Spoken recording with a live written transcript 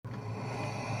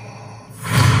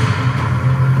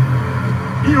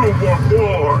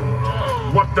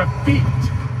forewarned what defeat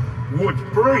would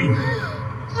bring.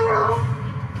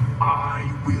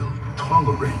 I will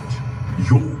tolerate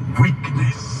your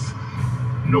weakness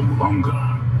no longer.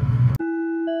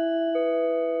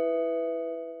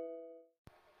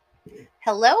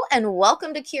 Hello and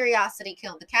welcome to Curiosity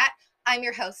Killed the Cat. I'm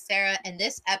your host, Sarah, and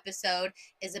this episode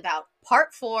is about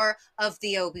part 4 of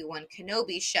the Obi Wan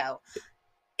Kenobi show.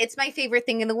 It's my favorite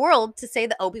thing in the world to say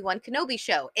the Obi Wan Kenobi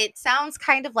show. It sounds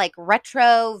kind of like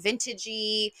retro,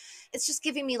 vintagey. It's just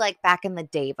giving me like back in the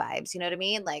day vibes. You know what I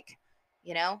mean? Like,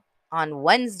 you know, on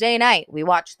Wednesday night, we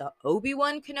watched the Obi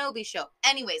Wan Kenobi show.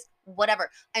 Anyways,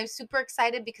 whatever. I'm super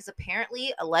excited because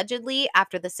apparently, allegedly,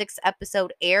 after the 6th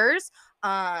episode airs,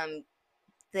 it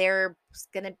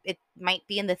might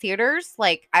be in the theaters.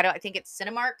 Like, I think it's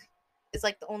Cinemark is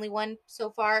like the only one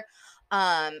so far.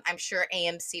 I'm sure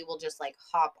AMC will just like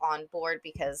hop on board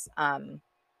because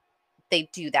they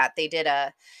do that. They did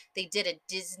a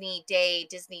Disney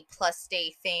Plus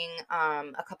Day thing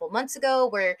a couple months ago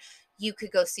where you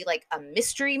could go see like a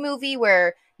mystery movie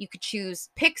where you could choose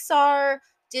Pixar,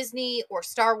 Disney, or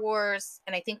Star Wars,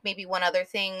 and I think maybe one other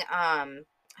thing.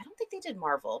 I don't think they did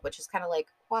Marvel, which is kind of like,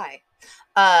 why?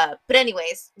 But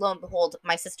anyways, lo and behold,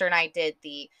 my sister and I did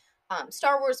the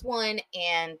Star Wars one,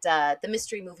 and the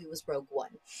mystery movie was Rogue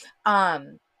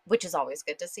One, which is always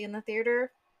good to see in the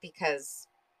theater because,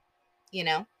 you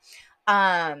know.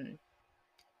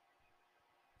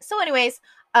 So anyways,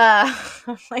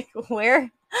 like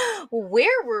where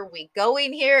were we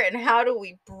going here and how do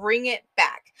we bring it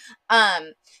back?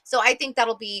 So I think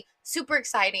that'll be super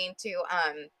exciting to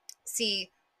see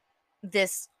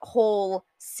this whole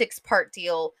 6-part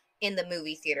deal in the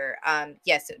movie theater.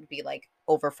 Yes, it would be like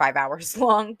over 5 hours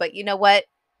long, but you know what?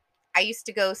 I used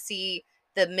to go see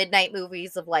the midnight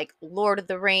movies of like Lord of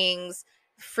the Rings,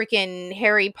 freaking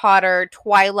Harry Potter,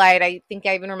 Twilight. I think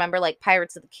I even remember like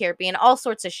Pirates of the Caribbean, all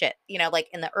sorts of shit, you know, like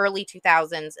in the early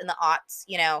 2000s, in the aughts,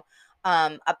 you know,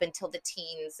 up until the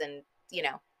teens and, you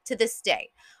know, to this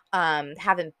day.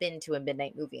 Haven't been to a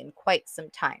midnight movie in quite some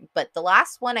time, but the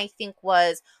last one I think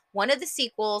was one of the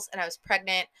sequels, and I was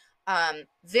pregnant,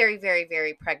 very, very,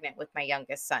 very pregnant with my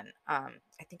youngest son. I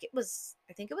think it was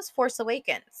Force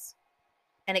Awakens,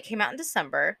 and it came out in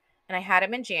December, and I had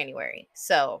him in January.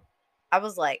 So I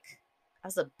was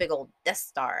a big old Death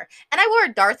Star, and I wore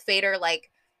a Darth Vader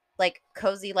like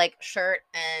cozy like shirt,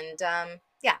 and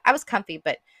yeah, I was comfy,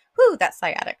 but whew, that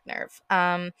sciatic nerve.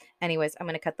 Anyways, I'm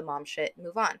gonna cut the mom shit and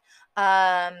move on.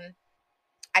 I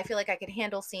feel like I could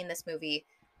handle seeing this movie.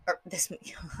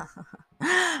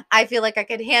 I feel like I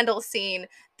could handle seeing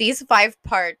these 5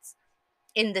 parts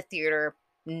in the theater,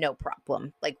 no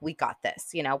problem. Like, we got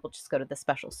this, you know, we'll just go to the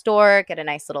special store, get a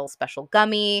nice little special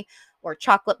gummy or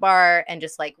chocolate bar and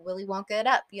just like Willy Wonka it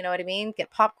up. You know what I mean? Get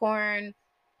popcorn.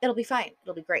 It'll be fine.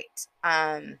 It'll be great.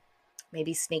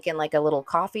 Maybe sneak in like a little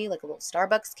coffee, like a little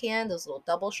Starbucks can, those little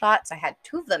double shots. I had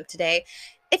 2 of them today,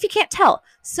 if you can't tell.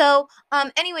 So,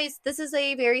 anyways, this is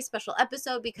a very special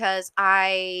episode because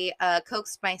I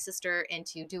coaxed my sister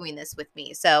into doing this with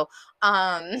me. So,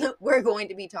 we're going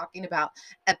to be talking about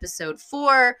episode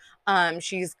 4.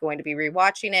 She's going to be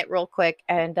rewatching it real quick,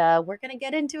 and we're going to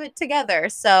get into it together.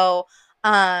 So,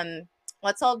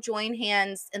 let's all join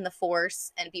hands in the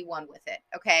Force and be one with it,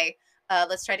 okay?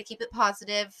 Let's try to keep it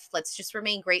positive. Let's just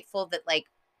remain grateful that, like,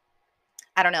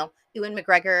 I don't know, Ewan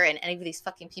McGregor and any of these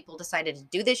fucking people decided to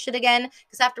do this shit again.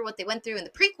 Because after what they went through in the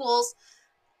prequels,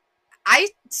 I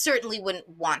certainly wouldn't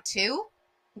want to.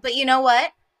 But you know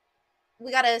what?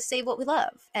 We gotta save what we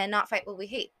love and not fight what we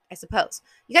hate, I suppose.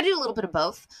 You gotta do a little bit of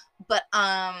both. But,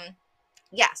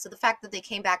 yeah, so the fact that they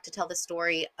came back to tell the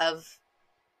story of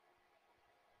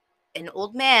an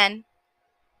old man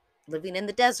living in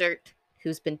the desert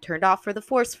who's been turned off for the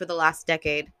Force for the last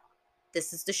decade.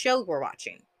 This is the show we're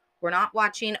watching. We're not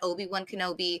watching Obi Wan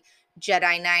Kenobi,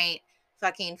 Jedi Knight,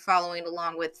 fucking following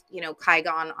along with, you know,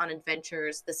 Qui-Gon on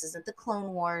adventures. This isn't the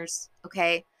Clone Wars,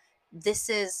 okay? This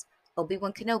is Obi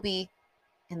Wan Kenobi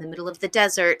in the middle of the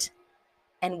desert,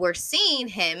 and we're seeing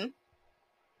him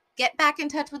get back in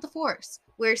touch with the Force.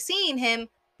 We're seeing him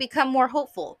become more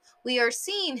hopeful. We are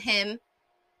seeing him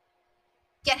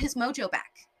get his mojo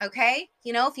back, okay?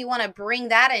 You know, if you want to bring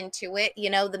that into it, you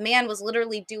know, the man was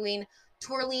literally doing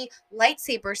twirly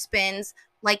lightsaber spins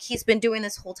like he's been doing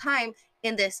this whole time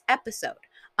in this episode.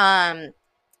 And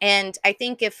I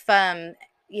think if,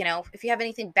 you know, if you have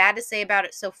anything bad to say about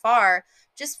it so far,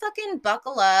 just fucking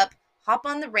buckle up, hop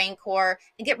on the Rancor,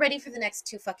 and get ready for the next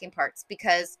 2 fucking parts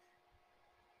because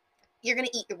you're going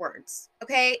to eat your words,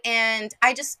 okay? And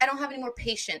I don't have any more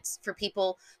patience for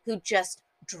people who just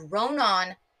drone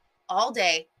on all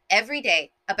day every day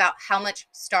about how much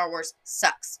Star Wars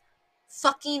sucks.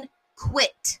 Fucking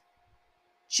quit.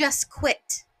 Just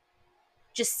quit.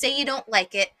 Just say you don't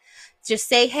like it. Just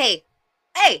say, hey,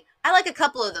 I like a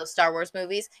couple of those Star Wars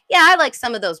movies. Yeah, I like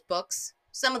some of those books,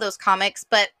 some of those comics,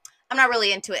 but I'm not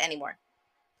really into it anymore.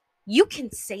 You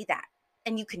can say that,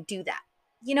 and you can do that.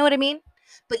 You know what I mean?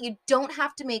 But you don't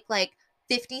have to make like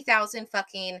 50,000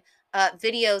 fucking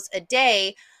videos a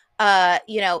day,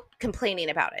 complaining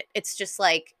about it. It's just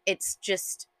like,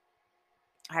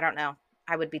 I don't know.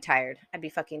 I would be tired. I'd be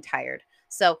fucking tired.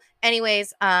 So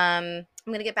anyways, I'm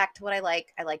going to get back to what I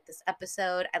like. I like this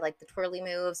episode. I like the twirly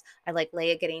moves. I like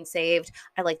Leia getting saved.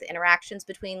 I like the interactions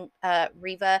between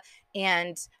Reva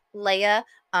and Leia.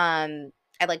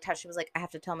 I liked how she was like, I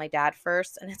have to tell my dad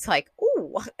first. And it's like,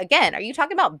 ooh, again, are you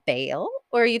talking about Bail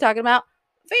or are you talking about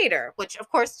Vader? Which, of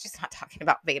course, she's not talking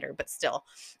about Vader, but still.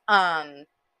 And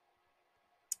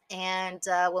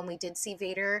when we did see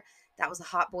Vader, that was a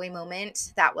hot boy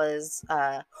moment. That was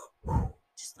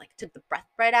just like took the breath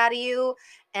right out of you.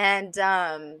 And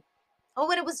and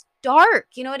it was dark.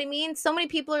 You know what I mean? So many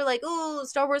people are like, oh,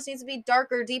 Star Wars needs to be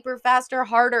darker, deeper, faster,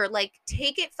 harder. Like,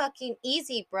 take it fucking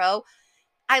easy, bro.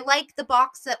 I like the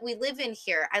box that we live in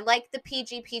here. I like the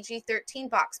PG-13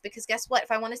 box because guess what?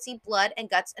 If I want to see blood and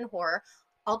guts and horror,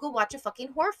 I'll go watch a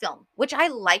fucking horror film, which I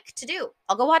like to do.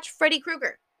 I'll go watch Freddy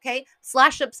Krueger, okay?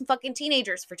 Slash up some fucking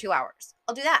teenagers for 2 hours.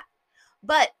 I'll do that.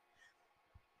 But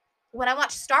when I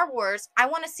watch Star Wars, I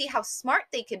want to see how smart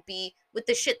they could be with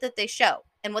the shit that they show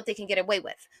and what they can get away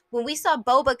with. When we saw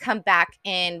Boba come back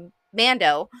in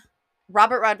Mando,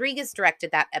 Robert Rodriguez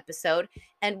directed that episode,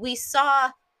 and we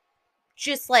saw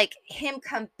just like him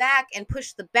come back and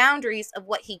push the boundaries of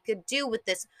what he could do with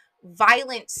this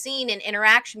violent scene and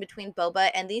interaction between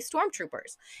Boba and these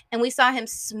stormtroopers. And we saw him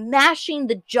smashing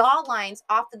the jaw lines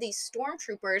off of these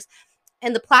stormtroopers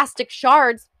and the plastic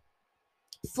shards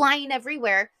flying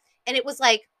everywhere. And it was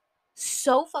like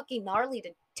so fucking gnarly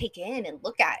to take in and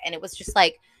look at. And it was just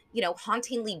like,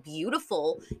 hauntingly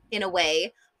beautiful in a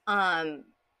way. And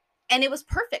it was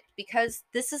perfect because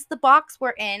this is the box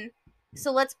we're in. So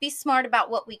let's be smart about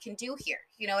what we can do here.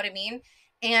 You know what I mean?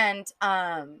 And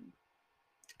I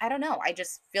don't know. I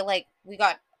just feel like we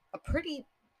got a pretty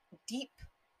deep,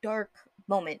 dark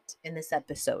moment in this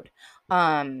episode.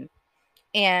 I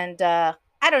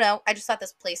don't know. I just thought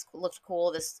this place looked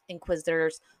cool. This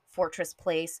Inquisitor's Fortress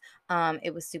place.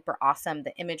 It was super awesome.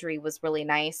 The imagery was really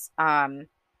nice. I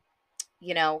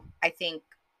think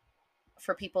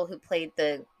for people who played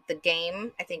the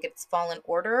game, I think it's Fallen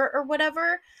Order or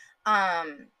whatever.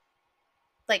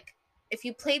 Like if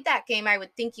you played that game, I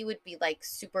would think you would be like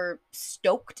super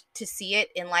stoked to see it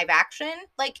in live action,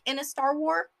 like in a Star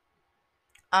Wars.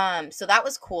 So that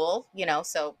was cool,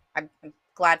 so I'm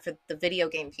glad for the video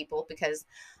game people because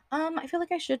I feel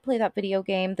like I should play that video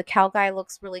game. The cow guy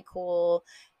looks really cool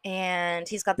and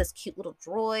he's got this cute little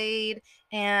droid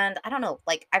and I don't know,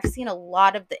 like I've seen a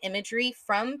lot of the imagery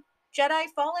from Jedi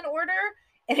Fallen Order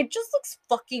and it just looks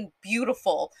fucking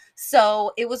beautiful.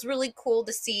 So it was really cool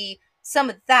to see some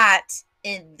of that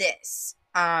in this.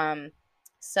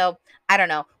 So I don't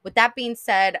know. With that being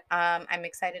said, I'm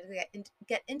excited to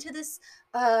get into this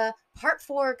part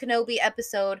 4 Kenobi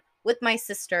episode with my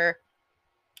sister.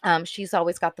 She's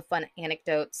always got the fun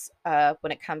anecdotes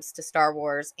when it comes to Star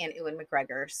Wars and Ewan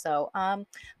McGregor. So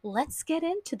let's get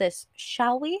into this,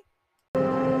 shall we?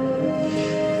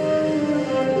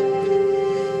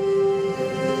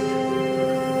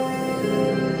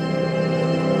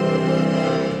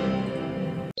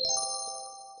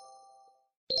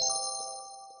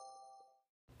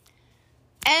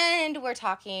 And we're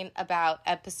talking about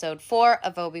episode 4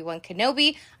 of Obi Wan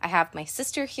Kenobi. I have my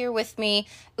sister here with me,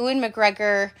 Ewan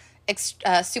McGregor,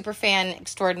 super fan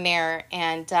extraordinaire.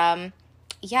 And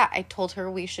I told her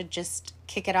we should just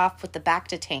kick it off with the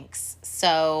Bacta tanks.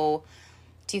 So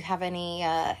do you have any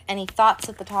thoughts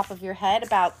at the top of your head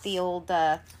about the old...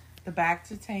 The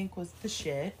Bacta tank was the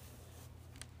shit.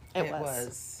 It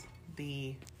was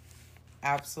the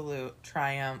absolute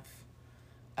triumph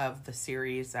of the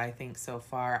series, I think, so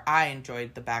far. I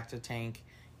enjoyed the Bacta tank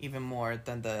even more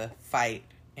than the fight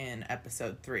in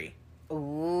episode 3.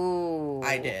 Ooh.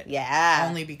 I did. Yeah.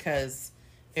 Only because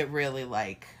it really,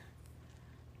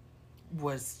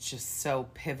 was just so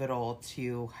pivotal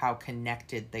to how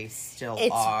connected they still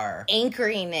are.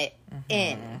 Anchoring it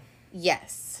in.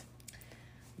 Yes.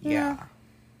 Yeah.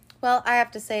 Well, I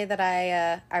have to say that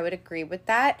I would agree with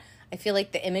that. I feel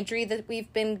like the imagery that we've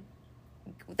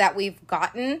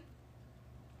gotten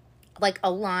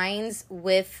aligns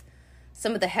with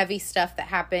some of the heavy stuff that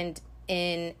happened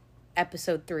in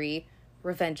episode 3,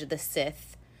 Revenge of the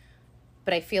Sith.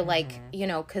 But I feel like, you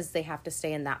know, because they have to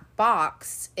stay in that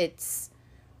box, it's,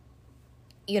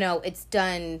 you know, it's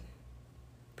done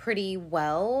pretty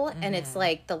well. And it's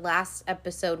like the last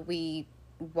episode we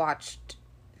watched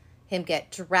him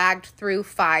get dragged through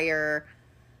fire,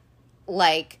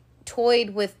 like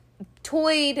toyed with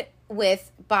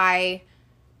by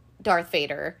Darth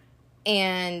Vader,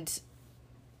 and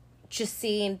just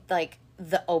seeing like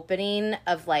the opening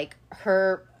of like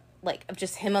her, like of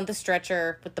just him on the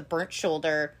stretcher with the burnt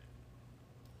shoulder,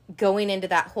 going into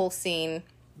that whole scene.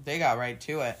 They got right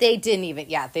to it. They didn't even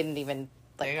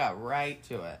like, they got right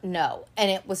to it. No.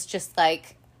 And it was just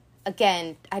like,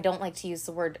 again, I don't like to use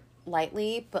the word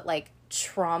lightly, but like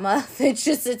trauma.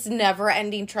 It's never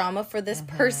ending trauma for this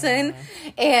person,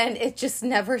 and it just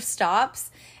never stops.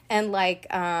 And like,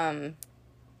 I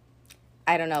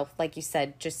don't know, like you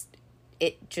said,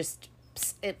 it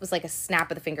was like a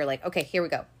snap of the finger, like, okay, here we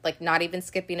go. Like, not even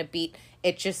skipping a beat.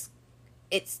 It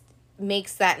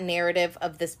makes that narrative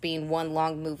of this being one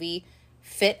long movie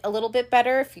fit a little bit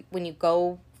better when you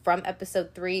go from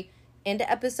episode 3 into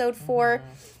episode 4.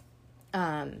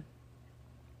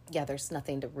 Yeah, there's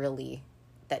nothing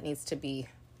that needs to be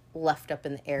left up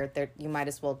in the air. There, you might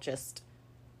as well just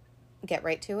get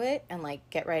right to it and like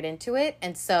get right into it.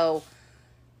 And so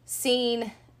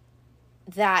seeing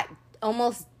that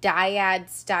almost dyad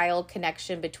style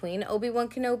connection between Obi-Wan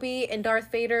Kenobi and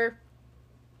Darth Vader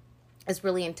is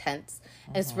really intense.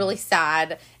 And it's really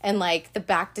sad. And like the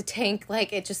back to tank,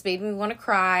 like it just made me want to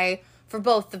cry for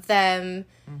both of them.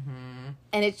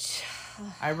 And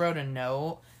I wrote a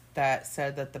note that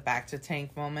said that the back to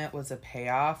tank moment was a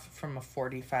payoff from a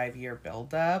 45-year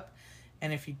buildup.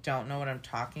 And if you don't know what I'm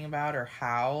talking about or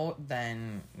how,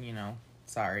 then, you know,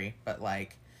 sorry. But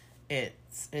like, it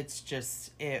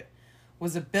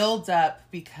was a buildup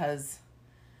because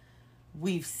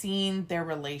we've seen their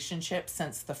relationship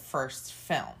since the first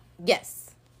film.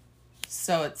 Yes.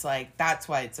 So it's like, that's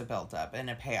why it's a buildup and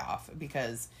a payoff,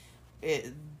 because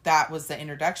that was the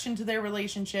introduction to their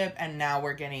relationship, and now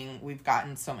we've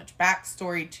gotten so much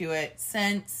backstory to it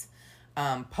since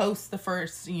post the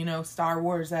first, you know, Star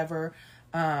Wars ever.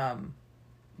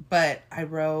 But I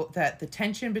wrote that the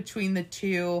tension between the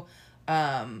two,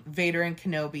 Vader and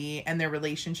Kenobi, and their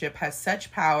relationship has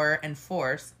such power and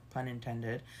force, pun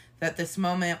intended, that this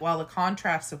moment, while the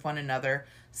contrasts of one another,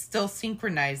 still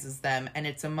synchronizes them, and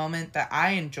it's a moment that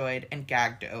I enjoyed and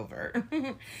gagged over.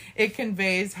 It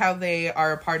conveys how they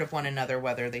are a part of one another,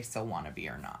 whether they still want to be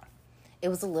or not. It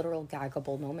was a literal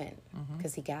gaggable moment,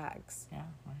 because he gags. Yeah,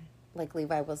 right. Like,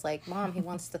 Levi was like, Mom, he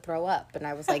wants to throw up. And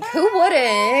I was like, who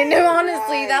wouldn't?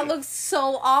 Honestly, that looks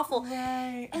so awful.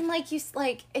 Right. And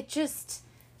it just,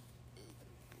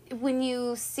 when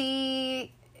you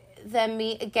see them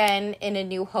meet again in A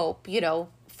New Hope, you know,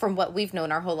 from what we've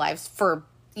known our whole lives for,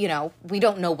 you know, we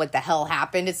don't know what the hell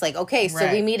happened. It's like, okay,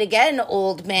 so we meet again,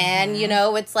 old man, you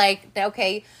know, it's like,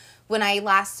 okay, when I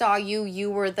last saw you, you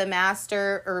were the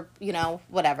master, or, you know,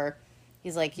 whatever.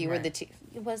 He's like, you were the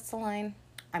what's the line?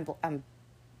 I'm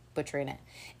butchering it.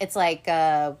 It's like,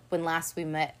 when last we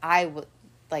met,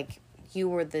 you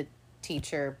were the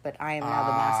teacher, but I am now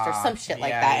the master. Some shit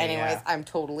like that. Anyways, I'm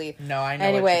totally... No, I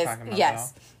know what you're talking about.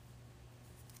 Yes. Though.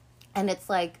 And it's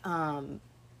like,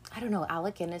 I don't know,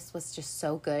 Alec Guinness was just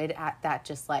so good at that,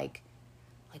 just like,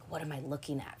 what am I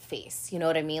looking at face? You know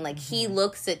what I mean? Like, he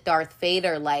looks at Darth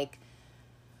Vader like,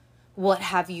 what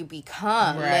have you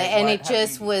become? Right, and what it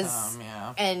just was,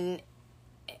 yeah. and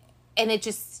it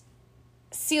just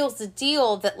seals the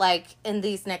deal that, like, in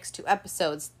these next 2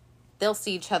 episodes, they'll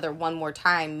see each other one more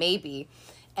time, maybe,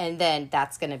 and then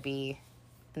that's gonna be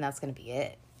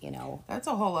it, you know? That's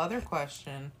a whole other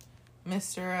question.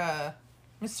 Mr.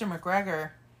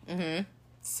 McGregor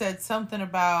said something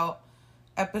about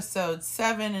episodes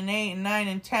 7 and 8 and 9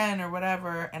 and 10 or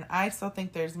whatever, and I still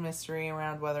think there's mystery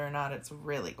around whether or not it's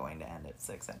really going to end at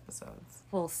 6 episodes.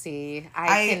 We'll see.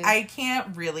 I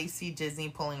can't really see Disney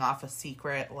pulling off a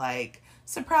secret, like,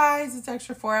 surprise, it's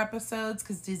extra 4 episodes,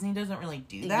 because Disney doesn't really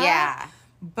do that. Yeah.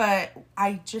 But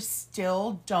I just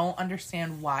still don't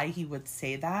understand why he would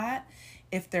say that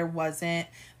if there wasn't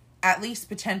at least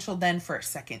potential then for a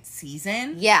second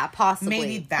season. Yeah, possibly.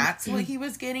 Maybe that's what he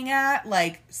was getting at.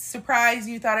 Like, surprise,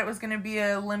 you thought it was going to be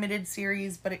a limited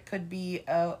series, but it could be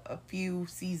a few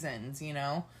seasons, you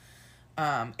know?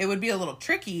 It would be a little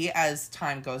tricky as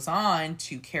time goes on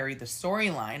to carry the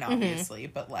storyline, obviously,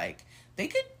 but, like, they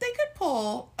could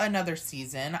pull another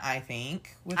season, I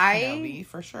think, with Kenobi,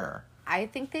 for sure. I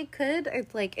think they could.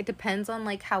 It's like, it depends on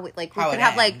like how it, like, we how could it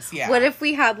have ends, like, what if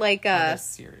we had like a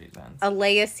series ends. A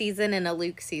Leia season and a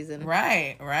Luke season?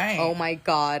 Right. Oh my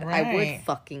God. Right. I would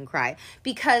fucking cry,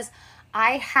 because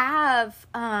I have,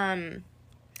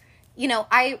 you know,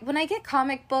 when I get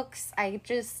comic books, I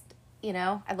just, you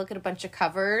know, I look at a bunch of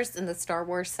covers in the Star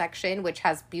Wars section, which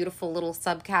has beautiful little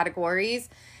subcategories.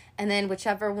 And then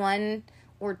whichever one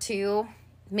or two,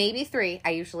 maybe three,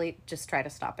 I usually just try to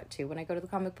stop at two when I go to the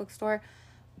comic book store.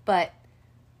 But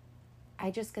I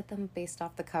just get them based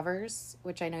off the covers,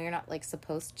 which I know you're not, like,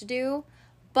 supposed to do.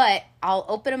 But I'll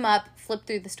open them up, flip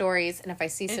through the stories, and if I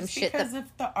see some shit because if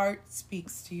the art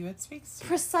speaks to you, it speaks to you.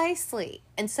 Precisely.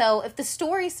 And so if the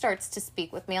story starts to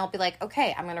speak with me, I'll be like,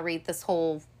 okay, I'm going to read this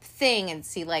whole thing and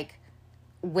see, like,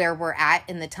 where we're at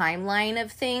in the timeline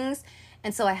of things.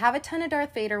 And so I have a ton of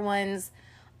Darth Vader ones,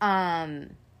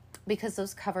 because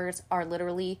those covers are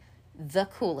literally the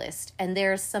coolest. And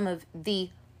there's some of the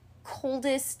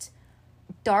coldest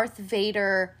Darth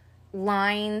Vader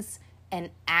lines and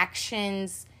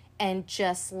actions and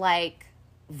just, like,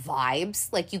 vibes.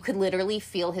 Like, you could literally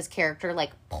feel his character,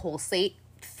 like, pulsate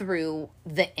through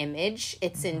the image.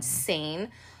 It's insane.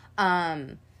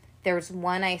 There's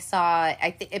one I saw,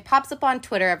 it pops up on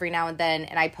Twitter every now and then,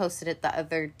 and I posted it the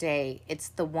other day. It's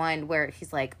the one where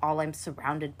he's like, all I'm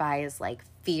surrounded by is, like,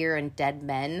 fear and dead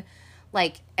men.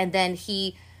 Like, and then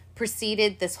he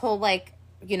proceeded this whole, like,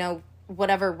 you know,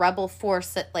 whatever rebel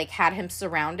force that, like, had him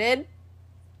surrounded,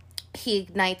 he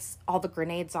ignites all the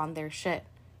grenades on their shit.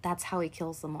 That's how he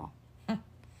kills them all.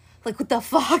 Like, what the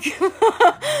fuck?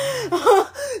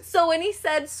 So when he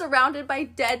said surrounded by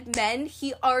dead men,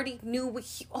 he already knew what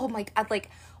oh my God,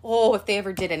 like, oh, if they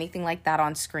ever did anything like that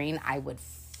on screen, I would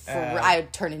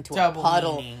turn into a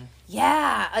puddle. Meaning.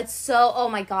 Yeah, it's so, oh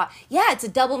my God. Yeah, it's a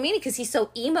double meaning because he's so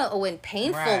emo and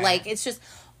painful. Right. Like, it's just,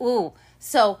 ooh.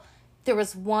 So there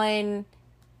was one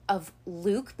of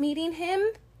Luke meeting him,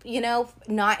 you know,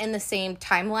 not in the same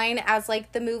timeline as,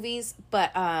 like, the movies,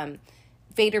 but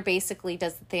Vader basically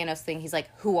does the Thanos thing. He's like,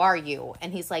 who are you?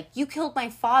 And he's like, you killed my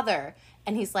father.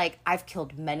 And he's like, I've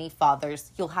killed many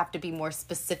fathers. You'll have to be more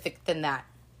specific than that.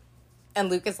 And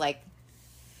Luke is like,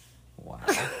 wow.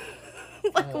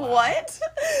 Like, wow. What?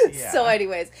 Yeah. So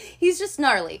anyways, he's just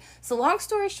gnarly. So long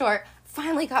story short,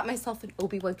 finally got myself an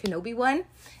Obi Wan KENOBI one.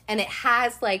 And it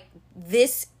has, like,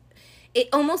 this... It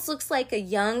almost looks like a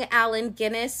young Allen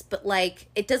Guinness, but, like,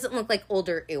 it doesn't look like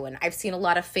older Ewan. I've seen a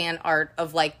lot of fan art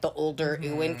of, like, the older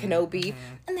Ewan Kenobi,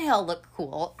 and they all look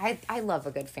cool. I love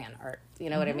a good fan art. You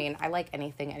know what I mean? I like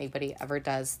anything anybody ever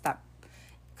does that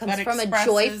comes from a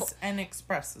joyful... and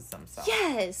expresses themselves.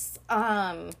 Yes.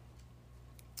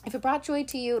 If it brought joy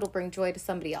to you, it'll bring joy to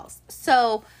somebody else.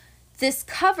 So this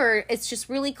cover, it's just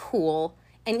really cool,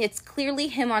 and it's clearly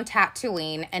him on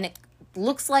Tatooine, and it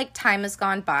looks like time has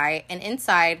gone by, and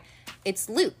inside it's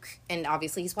Luke, and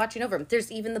obviously he's watching over him.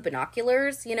 There's even the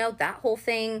binoculars, you know, that whole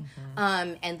thing.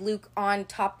 And Luke on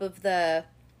top of the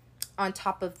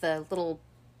little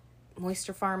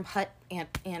moisture farm hut,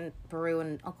 Aunt Beru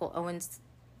and Uncle Owen's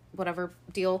whatever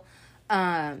deal.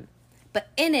 But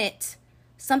in it,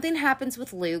 something happens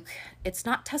with Luke. It's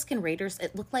not Tusken Raiders.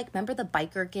 It looked like, remember the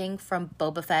biker gang from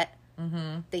Boba Fett?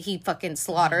 That he fucking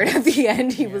slaughtered at the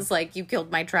end. He was like, you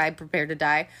killed my tribe, prepare to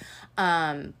die.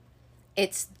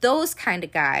 It's those kind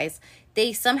of guys.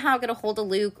 They somehow get a hold of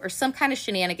Luke, or some kind of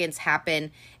shenanigans happen,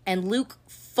 and Luke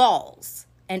falls,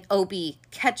 and Obi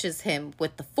catches him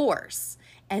with the Force.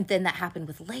 And then that happened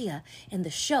with Leia in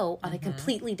the show on a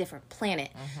completely different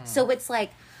planet. So it's like,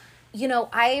 you know,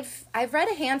 I've read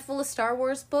a handful of Star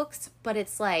Wars books, but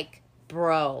it's like,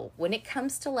 bro, when it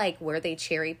comes to, like, where they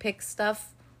cherry pick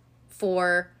stuff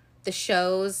for the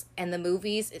shows and the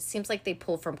movies, it seems like they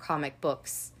pull from comic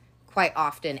books quite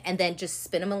often and then just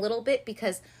spin them a little bit,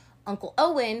 because Uncle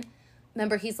Owen,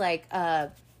 remember, he's like,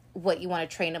 what, you want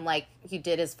to train him like you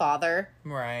did his father?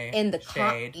 Right. In the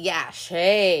Shade.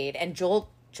 Shade. And Joel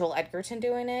Edgerton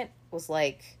doing it was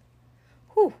like,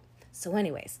 whew. So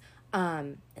anyways,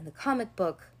 in the comic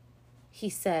book, he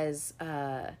says,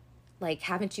 like,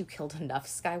 haven't you killed enough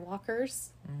Skywalkers?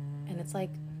 And it's like,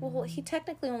 well, he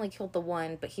technically only killed the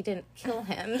one, but he didn't kill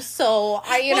him. So,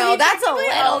 you know, that's a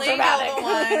little dramatic. The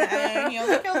one, and he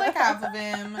only killed like half of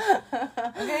him.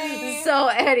 Okay. So,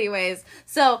 anyways,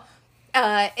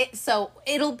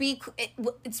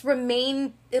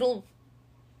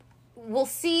 we'll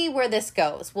see where this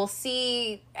goes. We'll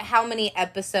see how many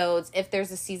episodes, if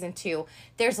there's a season 2.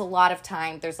 There's a lot of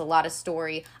time. There's a lot of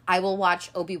story. I will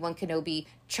watch Obi Wan KENOBI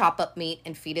chop up meat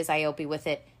and feed his Iobi with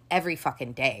it every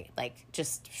fucking day. Like,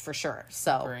 just for sure.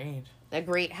 So,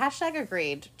 agreed. Hashtag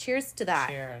agreed. Cheers to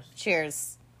that.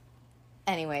 Cheers.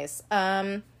 Anyways,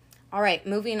 all right,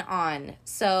 moving on.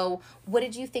 So, what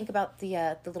did you think about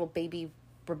the little baby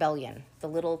rebellion?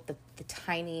 The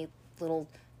tiny little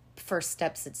first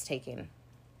steps it's taking?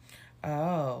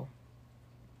 Oh,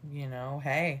 you know,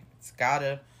 hey, it's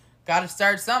gotta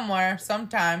start somewhere,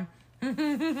 sometime.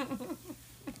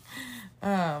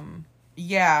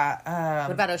 Yeah.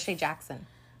 What about O'Shea Jackson?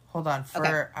 Hold on.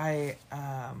 I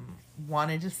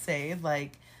wanted to say,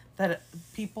 like, that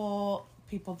people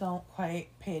don't quite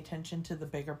pay attention to the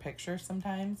bigger picture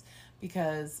sometimes,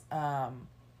 because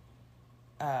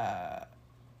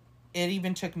it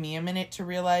even took me a minute to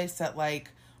realize that, like,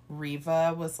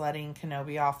 Reva was letting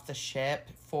Kenobi off the ship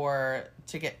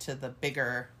to get to the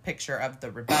bigger picture of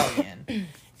the rebellion.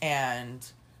 And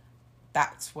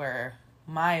that's where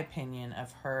my opinion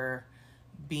of her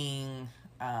being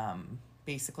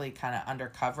basically kind of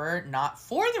undercover, not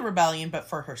for the rebellion, but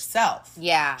for herself.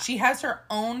 Yeah. She has her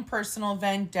own personal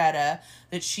vendetta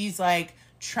that she's, like,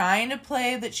 trying to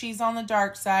play that she's on the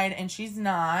dark side, and she's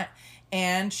not.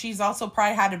 And she's also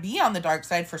probably had to be on the dark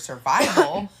side for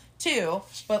survival, too.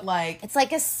 But, like... It's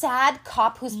like a sad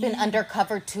cop who's been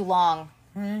undercover too long.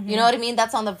 Mm-hmm. You know what I mean?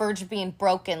 That's on the verge of being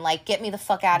broken. Like, get me the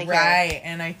fuck out of here. Right.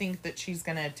 And I think that she's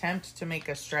going to attempt to make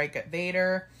a strike at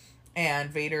Vader. And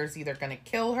Vader's either going to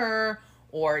kill her,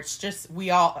 or it's just... We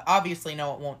all obviously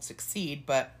know it won't succeed,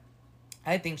 but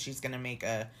I think she's going to make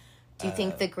a... Do you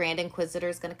think the Grand Inquisitor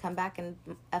is going to come back and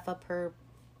F up her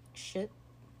shit?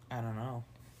 I don't know.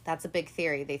 That's a big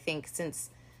theory. They think since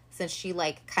she,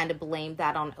 like, kind of blamed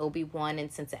that on Obi Wan,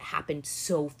 and since it happened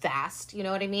so fast, you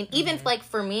know what I mean? Mm-hmm. Even, like,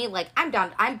 for me, like, I'm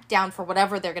down for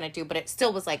whatever they're going to do, but it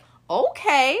still was like,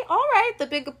 okay, all right, the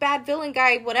big bad villain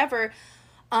guy, whatever.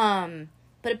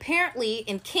 But apparently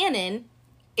in canon,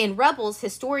 in Rebels,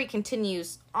 his story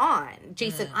continues on.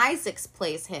 Jason Isaacs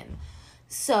plays him.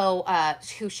 So,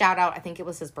 who shout out, I think it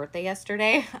was his birthday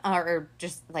yesterday, or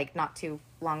just, like, not too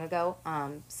long ago,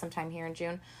 sometime here in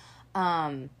June.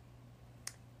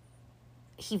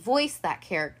 He voiced that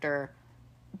character,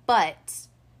 but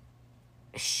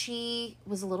she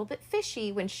was a little bit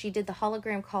fishy when she did the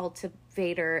hologram call to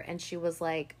Vader, and she was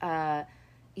like,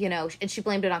 you know, and she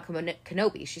blamed it on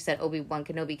Kenobi. She said Obi Wan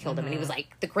Kenobi killed him, and he was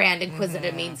like, the Grand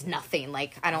Inquisitor means nothing.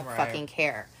 Like, I don't fucking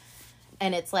care.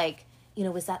 And it's like, you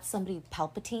know, is that somebody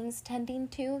Palpatine's tending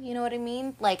to? You know what I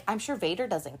mean? Like, I'm sure Vader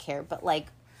doesn't care, but, like,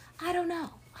 I don't know.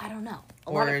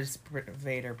 Or is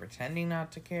Vader pretending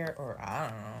not to care? Or I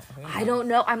don't know. I don't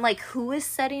know. I'm like, who is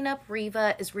setting up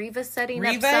Reva? Is Reva setting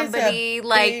up somebody? Is a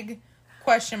like, big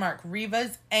question mark.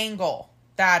 Reva's angle.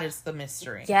 That is the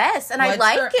mystery. Yes, and I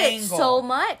like it angle? So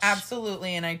much.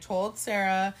 Absolutely. And I told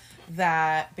Sarah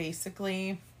that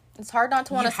basically... It's hard not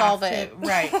to want to solve it.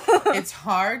 Right. It's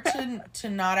hard to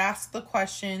not ask the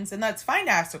questions. And that's fine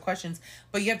to ask the questions.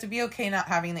 But you have to be okay not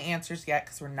having the answers yet.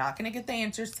 Because we're not going to get the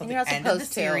answers till the end of the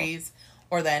series.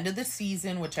 Or the end of the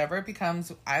season. Whichever it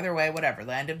becomes. Either way, whatever.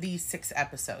 The end of these 6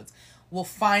 episodes. We'll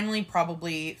finally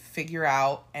probably figure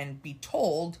out and be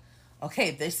told...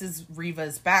 Okay, this is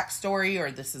Reva's backstory,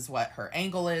 or this is what her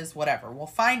angle is, whatever. We'll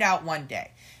find out one day.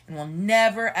 And we'll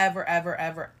never, ever, ever,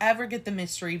 ever, ever get the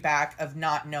mystery back of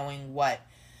not knowing what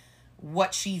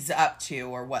she's up to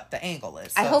or what the angle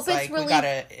is. So I hope it's really... We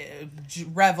gotta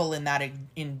revel in that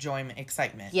enjoyment,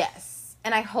 excitement. Yes.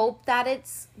 And I hope that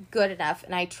it's good enough,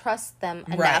 and I trust them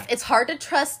enough. Right. It's hard to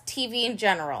trust TV in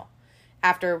general.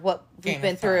 After what we've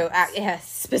been through,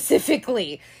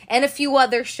 specifically, and a few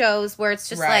other shows where it's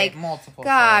just like, multiple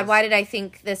God, shows. Why did I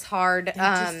think this hard?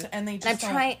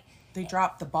 They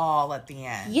dropped the ball at the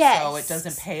end, yes, so it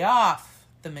doesn't pay off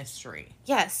the mystery.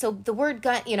 Yeah, so the word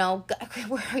gun, you know,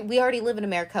 we already live in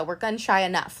America. We're gun shy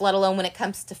enough, let alone when it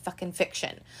comes to fucking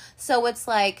fiction. So it's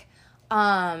like,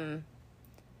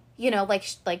 you know,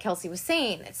 like Kelsey was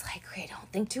saying, it's like, great,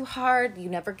 don't think too hard.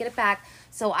 You never get it back.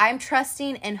 So I'm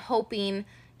trusting and hoping,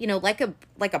 you know, like a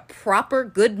proper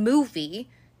good movie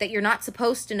that you're not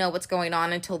supposed to know what's going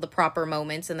on until the proper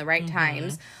moments and the right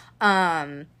times.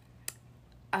 I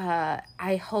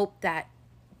hope that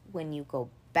when you go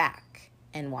back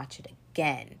and watch it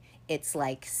again, it's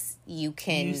like you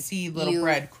see little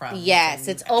breadcrumbs. Yes,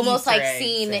 it's almost like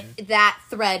seeing that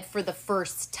thread for the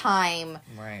first time.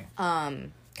 Right.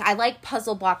 I like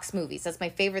puzzle box movies. That's my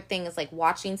favorite thing, is like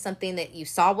watching something that you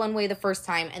saw one way the first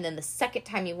time, and then the second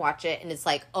time you watch it, and it's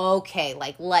like, okay,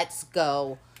 like, let's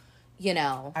go, you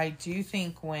know. I do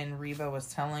think when Reva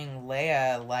was telling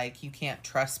Leia, like, you can't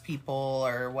trust people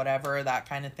or whatever, that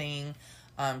kind of thing,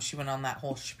 she went on that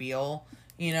whole spiel.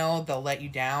 you know, they'll let you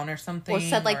down or something. Or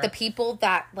said, like, the people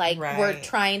that, like, Right. were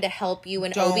trying to help you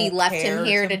and Don't Obi left care him or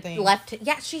here something.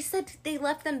 yeah, she said they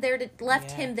left him there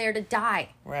him there to die.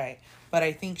 Right. But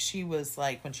I think she was,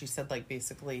 like, when she said, like,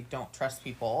 basically don't trust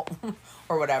people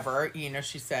or whatever, you know,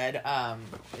 she said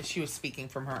she was speaking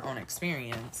from her own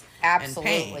experience.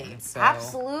 Absolutely. And pain. So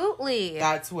Absolutely.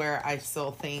 that's where I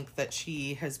still think that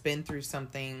she has been through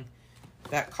something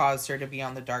that caused her to be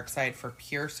on the dark side for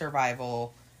pure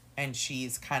survival. And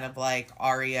she's kind of like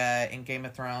Arya in Game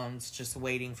of Thrones, just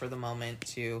waiting for the moment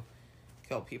to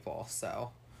kill people.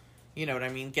 So, you know what I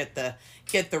mean? Get the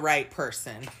right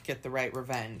person. Get the right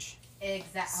revenge.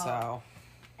 Exactly. So.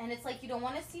 And it's like, you don't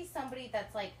want to see somebody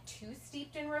that's, like, too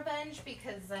steeped in revenge,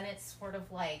 because then it's sort of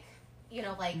like, you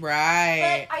know, like...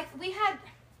 Right. But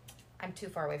I'm too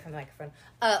far away from the microphone.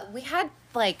 We had,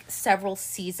 like, several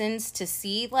seasons to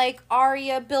see, like,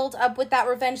 Arya build up with that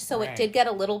revenge, so Right. it did get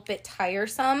a little bit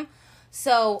tiresome.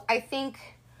 So I think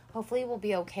hopefully we'll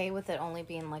be okay with it only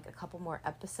being, like, a couple more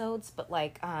episodes. But,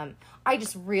 like, I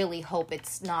just really hope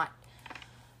it's not...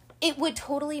 It would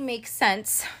totally make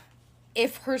sense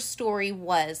if her story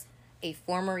was a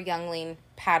former youngling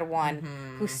Padawan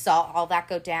who saw all that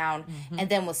go down and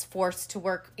then was forced to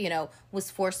work, you know, was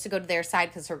forced to go to their side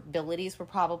because her abilities were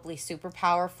probably super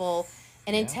powerful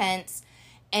and intense,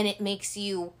 and it makes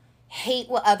you hate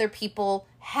what other people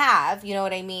have, you know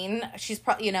what I mean? She's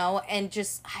probably, you know, and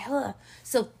just,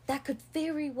 so that could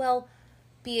very well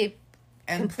be a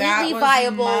And completely that was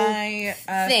viable my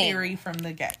thing. theory from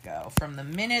the get-go. From the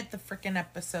minute the freaking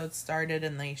episode started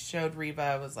and they showed Reva,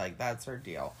 I was like, that's her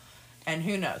deal. And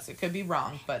who knows? It could be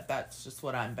wrong, but that's just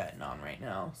what I'm betting on right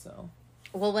now. So,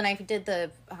 well, when I did the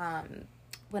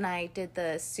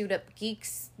Suit Up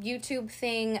Geeks YouTube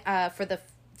thing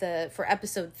for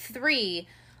episode 3,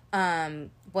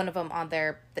 one of them on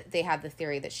there, they had the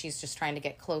theory that she's just trying to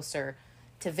get closer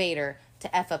to Vader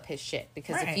to F up his shit.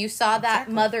 Because if you saw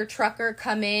that mother trucker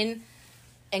come in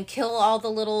and kill all the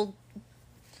little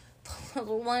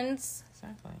ones,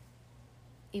 exactly.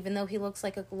 even though he looks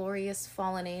like a glorious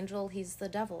fallen angel, he's the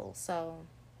devil. So,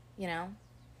 you know.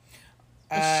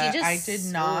 And I did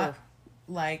not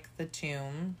like the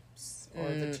tombs or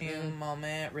the tomb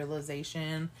moment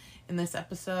realization in this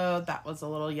episode. That was a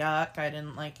little yuck. I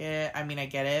didn't like it. I mean, I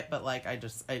get it, but like,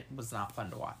 it was not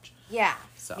fun to watch. Yeah.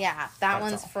 So yeah. That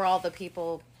one's for all the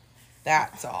people.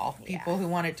 That's all. People who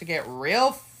want it to get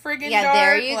real friggin' dark. Yeah,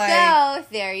 there you go.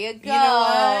 There you go. You know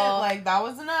what? Like, that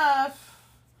was enough.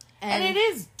 And it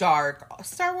is dark.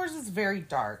 Star Wars is very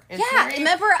dark. It's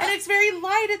remember... And it's very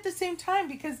light at the same time,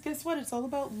 because guess what? It's all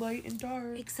about light and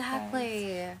dark.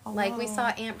 Exactly. Like, we saw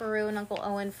Aunt Beru and Uncle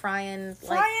Owen frying in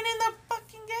the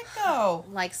fucking get-go.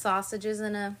 Like sausages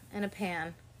in a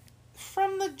pan.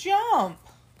 From the jump.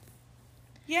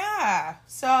 Yeah.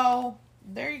 So,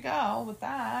 there you go with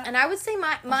that. And I would say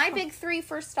my big 3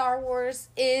 for Star Wars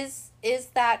is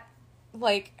that,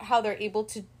 like, how they're able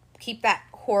to keep that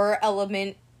horror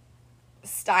element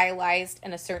stylized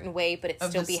in a certain way, but it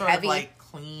still be sort heavy. Of like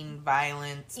clean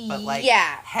violence, but like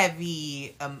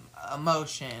heavy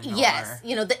emotion. Yes,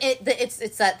 you know,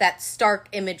 it's that stark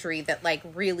imagery that like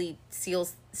really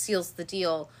seals the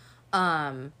deal.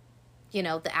 You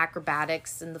know, the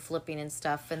acrobatics and the flipping and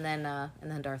stuff, and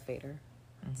then Darth Vader.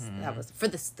 That was for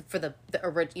the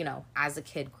you know, as a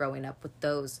kid growing up with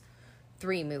those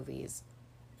 3 movies,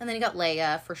 and then you got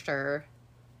Leia for sure,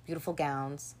 beautiful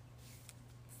gowns.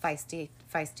 Feisty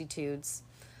tudes,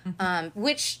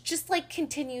 which just like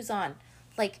continues on.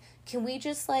 Like, can we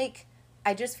just like?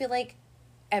 I just feel like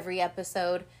every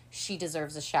episode she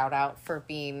deserves a shout out for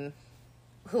being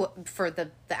for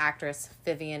the actress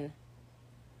Vivian.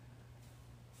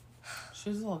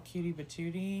 She's a little cutie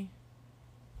patootie.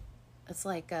 It's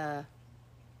like I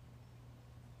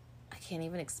can't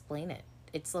even explain it.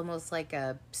 It's almost like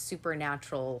a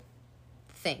supernatural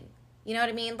thing. You know what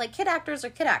I mean? Like, kid actors are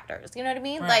kid actors. You know what I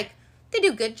mean? Right. Like, they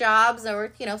do good jobs,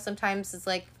 or, you know, sometimes it's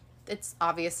like, it's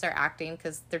obvious they're acting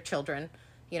because they're children,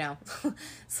 you know?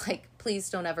 It's like,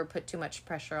 please don't ever put too much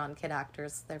pressure on kid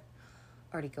actors. They're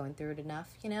already going through it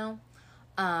enough, you know?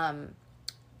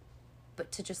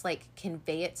 But to just, like,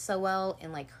 convey it so well,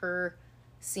 and, like, her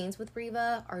scenes with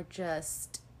Reva are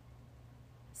just...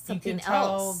 something else. You can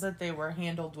tell that they were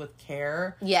handled with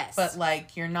care. Yes. But,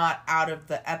 like, you're not out of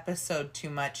the episode too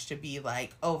much to be,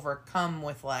 like, overcome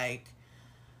with, like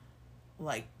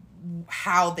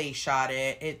how they shot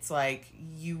it. It's, like,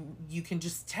 you can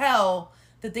just tell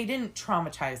that they didn't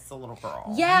traumatize the little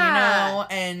girl. Yeah. You know?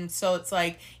 And so it's,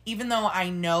 like, even though I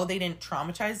know they didn't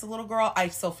traumatize the little girl, I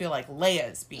still feel like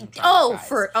Leia's being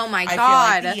traumatized. Oh my God.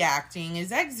 I feel like the acting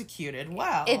is executed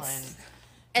well.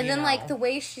 And then, like, the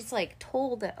way she's, like,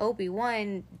 told that Obi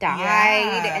Wan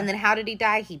died, and then how did he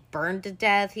die? He burned to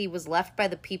death. He was left by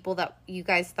the people that you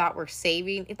guys thought were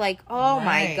saving. Like, oh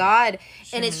my God.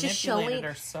 And it's just showing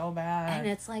her so bad. And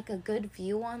it's, like, a good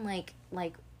view on, like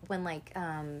when, like,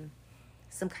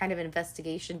 some kind of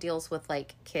investigation deals with,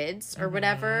 like, kids or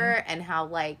whatever, and how,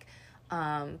 like,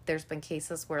 there's been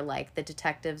cases where, like, the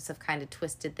detectives have kind of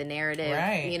twisted the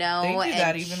narrative, you know? They do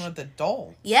that even with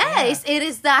adults. Yes, it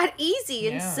is that easy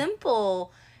and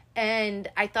simple. And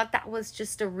I thought that was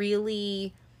just a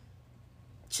really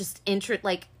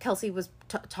like Kelsey was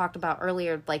talked about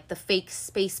earlier, like the fake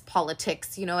space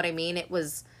politics, you know what I mean?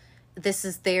 This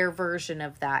is their version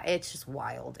of that. It's just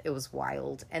wild. It was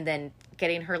wild. And then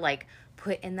getting her, like,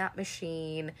 put in that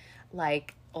machine,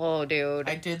 like, oh, dude.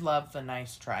 I did love the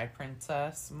nice try,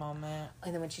 princess moment.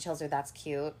 And then when she tells her that's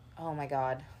cute, oh my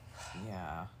God.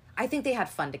 Yeah. I think they had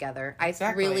fun together.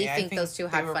 Exactly. I really think those two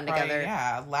had fun together.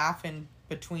 Yeah, laughing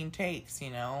between takes, you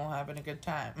know, having a good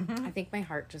time. I think my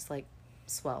heart just, like,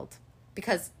 swelled.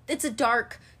 Because it's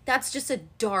that's just a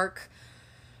dark,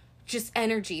 just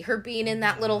energy. Her being in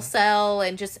that little cell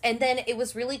and then it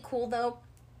was really cool, though,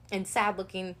 and sad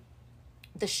looking,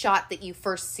 the shot that you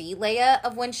first see Leia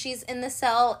of when she's in the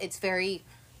cell. It's very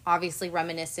obviously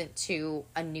reminiscent to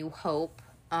A New Hope.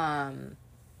 I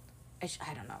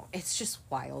don't know. It's just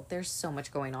wild. There's so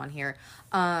much going on here.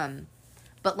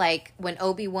 But, like, when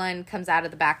Obi Wan comes out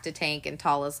of the bacta tank and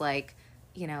Tala's like,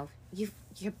 you know,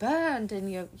 you're burned and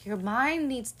your mind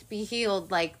needs to be healed.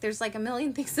 Like, there's, like, a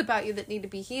million things about you that need to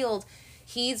be healed.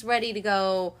 He's ready to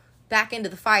go back into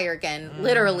the fire again,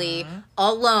 literally,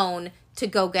 alone, to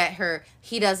go get her.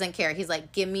 He doesn't care. He's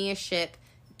like, give me a ship,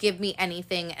 give me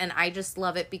anything. And I just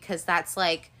love it because that's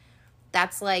like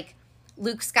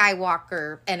Luke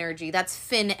Skywalker energy. That's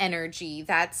Finn energy.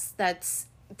 That's that's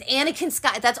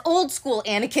old school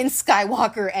Anakin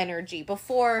Skywalker energy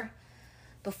before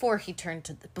he turned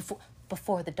to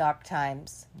before the dark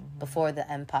times, before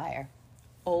the Empire.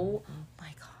 Oh my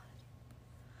God.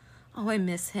 Oh, I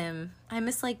miss him. I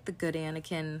miss, like, the good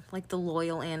Anakin, like, the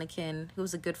loyal Anakin, who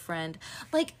was a good friend.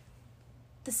 Like,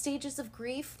 the stages of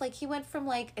grief, like, he went from,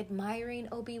 like, admiring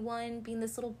Obi-Wan, being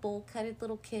this little bowl-cutted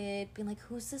little kid, being like,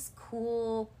 who's this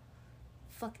cool,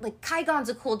 like, Qui-Gon's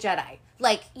a cool Jedi.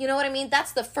 Like, you know what I mean?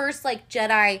 That's the first, like,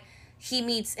 Jedi he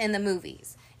meets in the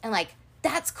movies. And, like,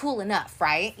 that's cool enough,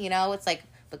 right? You know, it's like,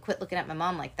 but quit looking at my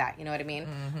mom like that. You know what I mean?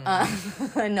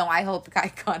 No, I hope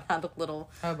Qui-Gon had a little...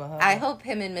 I hope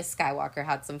him and Miss Skywalker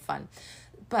had some fun.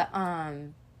 But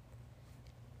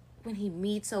when he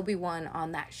meets Obi-Wan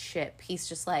on that ship, he's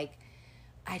just like,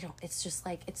 it's just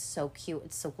like, it's so cute.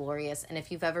 It's so glorious. And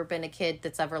if you've ever been a kid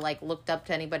that's ever, like, looked up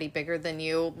to anybody bigger than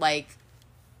you, like...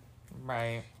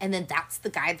 Right. And then that's the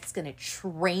guy that's going to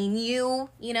train you,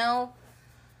 you know?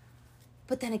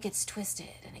 But then it gets twisted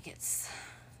and it gets...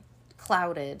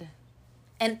 clouded.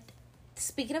 And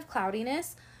speaking of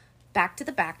cloudiness, back to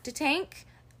the bacta tank.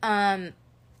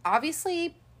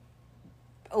 Obviously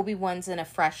Obi-Wan's in a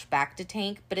fresh bacta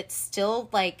tank, but it's still,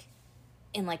 like,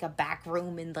 in, like, a back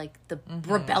room in, like, the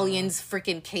rebellion's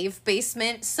freaking cave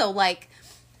basement. So, like,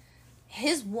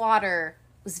 his water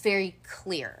was very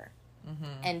clear.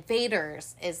 And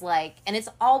Vader's is, like, and it's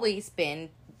always been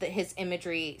his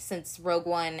imagery since Rogue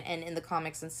One and in the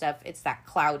comics and stuff, it's that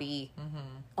cloudy,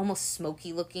 almost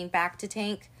smoky looking bacta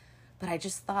tank. But I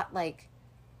just thought, like,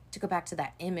 to go back to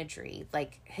that imagery,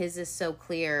 like, his is so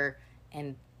clear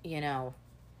and, you know,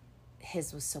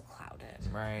 his was so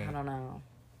clouded. Right. I don't know.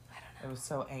 It was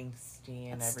so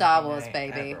angsty and it's everything Star Wars, I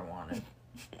baby. ever wanted.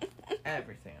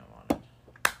 Everything I wanted.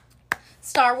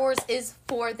 Star Wars is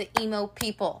for the emo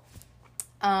people.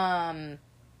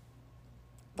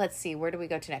 Let's see, where do we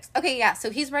go to next? Okay, yeah, so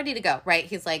he's ready to go, right?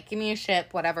 He's like, give me a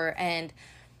ship, whatever. And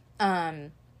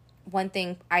one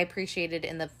thing I appreciated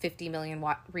in the 50 million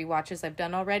rewatches I've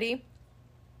done already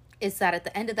is that at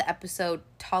the end of the episode,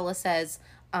 Tala says,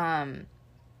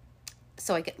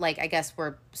 so I guess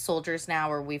we're soldiers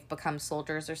now, or we've become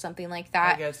soldiers or something like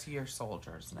that. I guess you're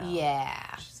soldiers now.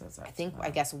 Yeah. She says that. I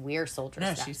guess we're soldiers now.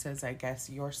 No, she says, I guess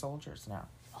you're soldiers now.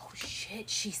 Oh, shit,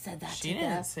 she said that She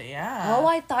didn't say, yeah. Oh,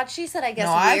 I thought she said, I guess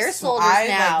we're soldiers like,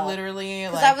 now. literally,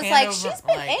 because I was like, she's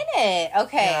been in it.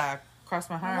 Okay. Yeah, cross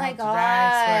my heart. Oh, my God.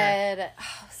 I swear.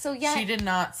 So, yeah. She did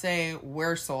not say,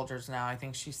 we're soldiers now. I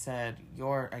think she said,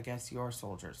 I guess you're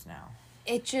soldiers now.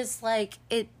 I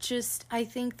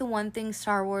think the one thing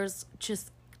Star Wars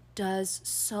just does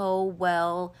so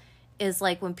well is,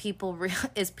 like, when people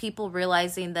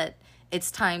realizing that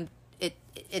it's time,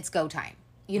 it's go time.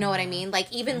 You know what I mean?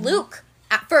 Like, even Luke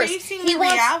at first. Facing the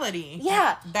reality.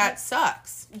 Yeah. That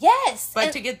sucks. Yes.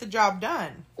 But to get the job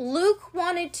done. Luke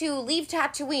wanted to leave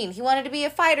Tatooine. He wanted to be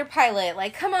a fighter pilot.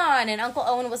 Like, come on. And Uncle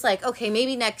Owen was like, okay,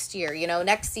 maybe next year,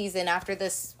 next season after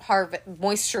this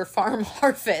moisture farm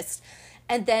harvest.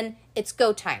 And then it's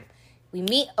go time. We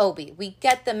meet Obi. We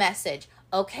get the message.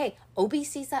 Okay, Obi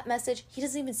sees that message. He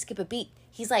doesn't even skip a beat.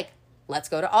 He's like, let's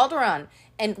go to Alderaan.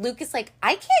 And Luke is like,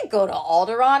 I can't go to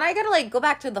Alderaan. I gotta, go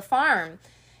back to the farm.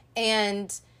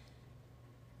 And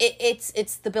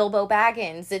it's the Bilbo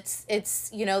Baggins. It's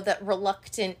that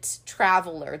reluctant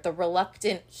traveler, the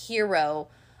reluctant hero.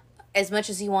 As much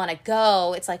as you want to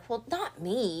go, it's like, well, not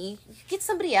me. Get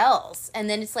somebody else. And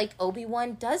then it's like Obi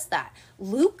Wan does that.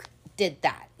 Luke did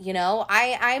that.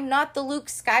 I'm not the Luke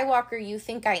Skywalker you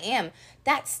think I am.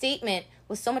 That statement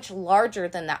was so much larger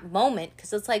than that moment,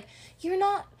 because it's like, you're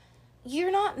not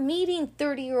meeting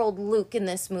 30-year-old Luke in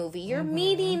this movie. You're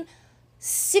meeting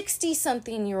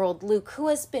 60-something-year-old Luke who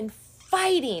has been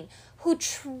fighting, who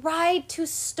tried to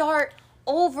start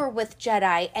over with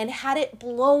Jedi and had it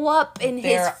blow up in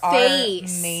his face.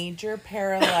 There are major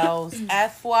parallels.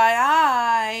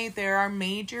 FYI, there are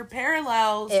major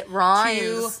parallels. It rhymes.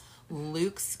 To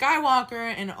Luke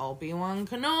Skywalker and Obi Wan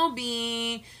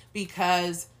Kenobi,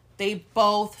 because they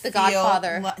both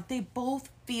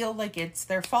feel like it's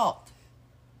their fault.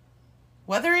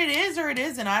 Whether it is or it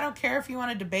isn't, I don't care if you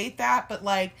want to debate that, but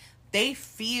they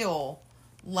feel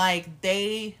like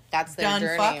that's done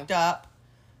journey. Fucked up,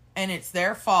 and it's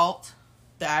their fault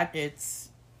that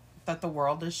the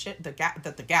world is shit,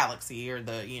 that the galaxy or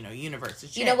the universe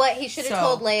is shit. You know what? He should have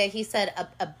told Leia. He said,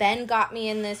 "A Ben got me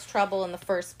in this trouble in the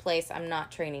first place. I'm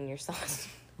not training your son."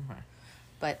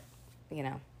 But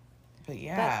But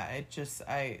yeah,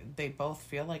 they both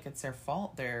feel like it's their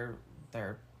fault. They're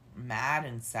mad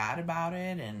and sad about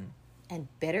it, and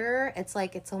bitter. It's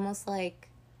almost like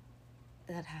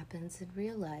that happens in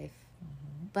real life.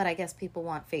 Mm-hmm. But I guess people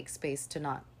want fake space to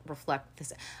not reflect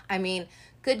this. I mean,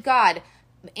 good God,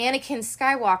 Anakin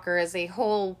Skywalker is a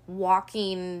whole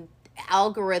walking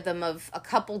algorithm of a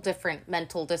couple different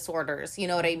mental disorders. You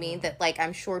know what I mean? That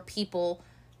I'm sure people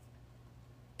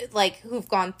who've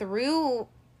gone through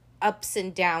ups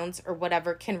and downs or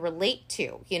whatever can relate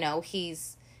to.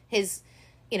 He's his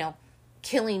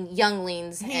killing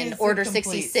younglings and Order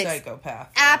 66. Psychopath.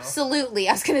 Though. Absolutely.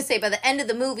 I was going to say, by the end of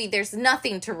the movie, there's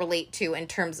nothing to relate to in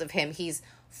terms of him. He's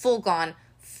full gone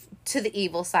to the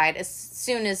evil side. As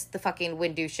soon as the fucking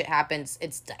Windu shit happens,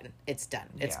 it's done. It's done.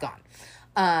 It's gone.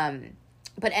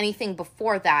 But anything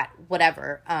before that,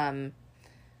 whatever. But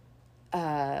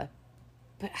I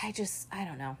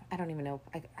don't know. I don't even know.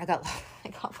 I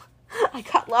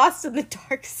got lost in the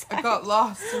dark side. I got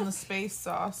lost in the space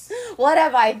sauce. What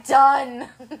have I done?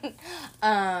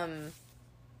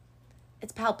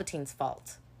 It's Palpatine's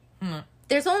fault.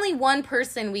 There's only one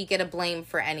person we get to blame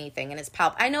for anything, and it's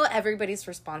I know everybody's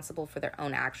responsible for their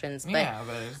own actions, but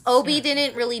Obi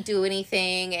didn't really do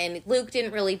anything, and Luke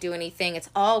didn't really do anything. It's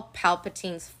all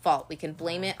Palpatine's fault. We can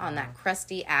blame it on that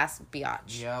crusty ass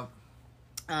biatch. Yep.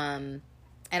 And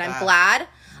I'm glad.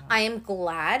 I am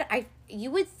glad.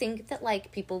 You would think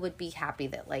that people would be happy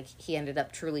that he ended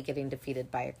up truly getting defeated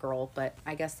by a girl, but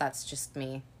I guess that's just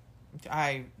me.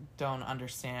 I don't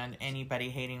understand anybody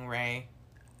hating Rey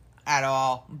at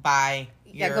all. Bye.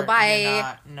 Go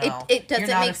bye. It doesn't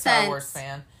you're not make a Star sense. Wars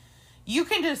fan. You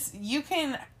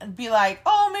can be like,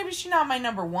 oh, maybe she's not my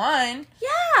number one.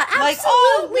 Yeah,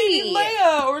 absolutely. Maybe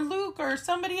Leia or Luke or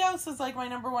somebody else is my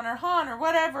number one, or Han or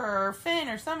whatever, or Finn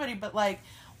or somebody, but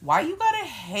why you gotta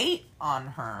hate on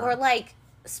her? Or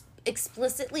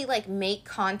explicitly make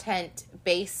content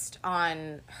based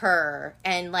on her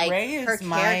and Rey is her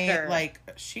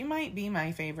character. She might be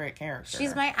my favorite character.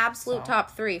 She's my absolute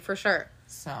top 3 for sure.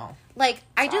 So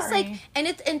I just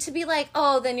and to be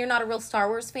oh, then you're not a real Star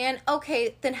Wars fan.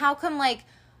 Okay, then how come Anakin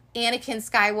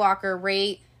Skywalker,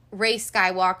 Rey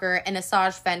Skywalker, and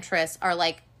Asajj Ventress are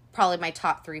probably my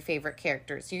top 3 favorite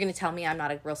characters? You're gonna tell me I'm not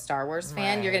a real Star Wars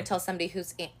fan? Right. You're gonna tell somebody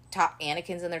who's top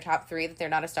Anakin's in their top 3 that they're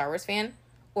not a Star Wars fan?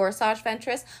 Or Asajj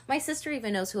Ventress? My sister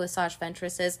even knows who Asajj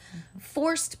Ventress is,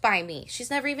 forced by me. She's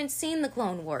never even seen the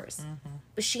Clone Wars,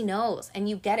 but she knows, and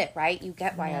you get it, right? You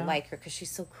get why I like her, because she's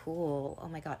so cool. Oh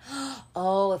my God.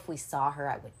 Oh, if we saw her,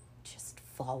 I would just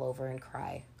fall over and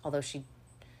cry. Although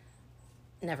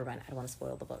never mind. I don't want to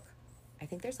spoil the book. I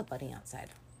think there's a bunny outside.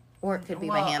 Or it could be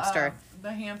my hamster.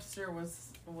 The hamster was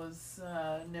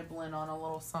nibbling on a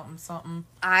little something.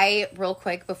 Real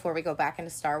quick, before we go back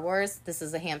into Star Wars, this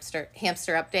is a hamster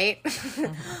update.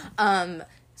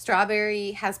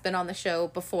 Strawberry has been on the show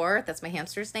before. That's my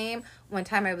hamster's name. One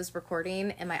time I was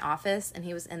recording in my office, and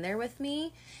he was in there with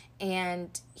me,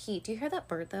 And do you hear that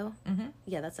bird though? Mm-hmm.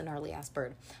 Yeah, that's a gnarly ass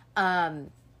bird. And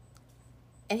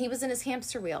he was in his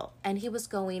hamster wheel and he was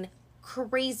going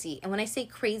crazy. And when I say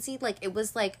crazy, like it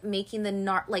was like making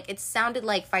like it sounded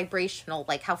like vibrational,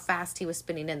 like how fast he was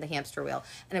spinning in the hamster wheel.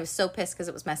 And I was so pissed because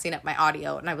it was messing up my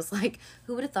audio. And I was like,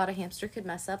 who would have thought a hamster could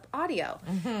mess up audio?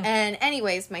 Mm-hmm. And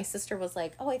anyways, my sister was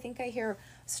like, oh, I think I hear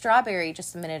Strawberry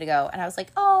just a minute ago. And I was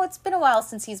like, oh, it's been a while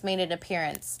since he's made an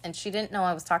appearance. And she didn't know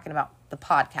I was talking about the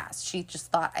podcast. She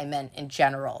just thought I meant in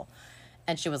general.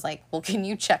 And she was like, well, can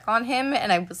you check on him?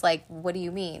 And I was like, what do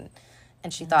you mean?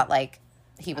 And she thought like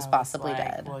he was possibly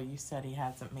dead. Well, you said he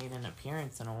hasn't made an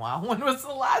appearance in a while. When was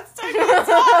the last time you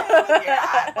saw him with your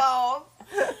eyeballs?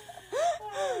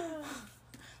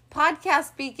 Podcast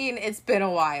speaking, it's been a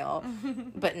while.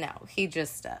 But no, we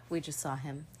just saw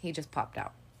him. He just popped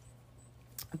out.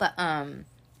 But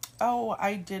oh,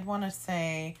 I did want to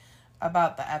say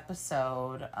about the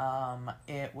episode.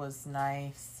 It was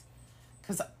nice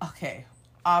because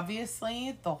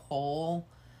obviously the whole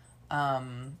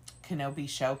Kenobi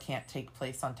show can't take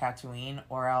place on Tatooine,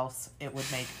 or else it would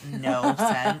make no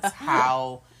sense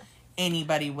how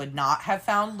anybody would not have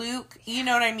found Luke. You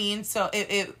know what I mean? So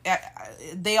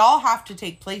they all have to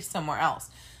take place somewhere else.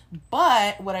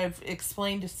 But what I've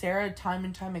explained to Sarah time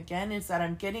and time again is that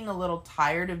I'm getting a little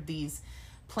tired of these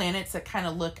planets that kind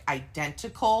of look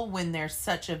identical when there's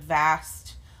such a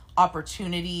vast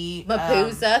opportunity.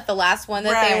 Mapusa, the last one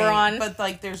that they were on. But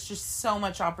like there's just so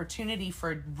much opportunity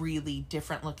for really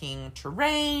different looking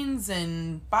terrains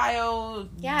and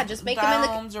just make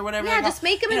them in the or whatever. Yeah, just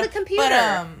make them in the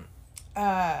computer.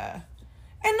 But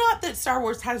and not that Star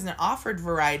Wars hasn't offered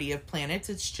variety of planets.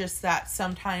 It's just that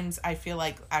sometimes I feel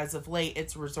like as of late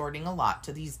it's resorting a lot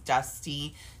to these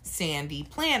dusty, sandy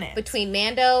planets. Between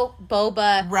Mando,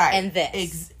 Boba, and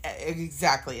this.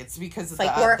 Exactly. It's because of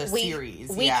the series.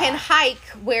 We can hike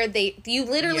where you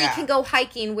literally can go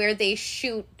hiking where they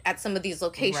shoot at some of these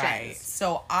locations. Right.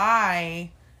 So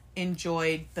I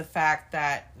enjoyed the fact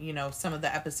that, some of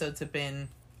the episodes have been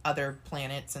other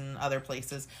planets and other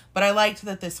places, but I liked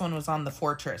that this one was on the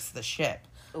Fortress, the ship.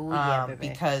 Ooh, yeah,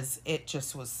 because it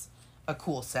just was a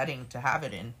cool setting to have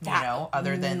it in,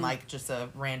 other than like just a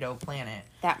rando planet.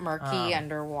 That murky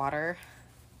underwater.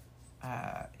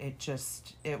 I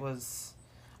just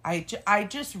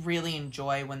really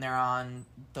enjoy when they're on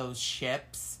those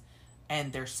ships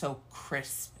and they're so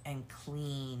crisp and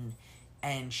clean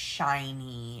and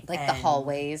shiny. Like the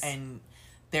hallways. And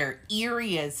they're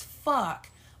eerie as fuck.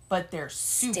 But they're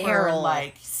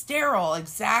super sterile,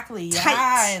 exactly. Tight.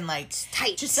 Yeah, and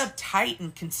tight. Just uptight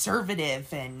and conservative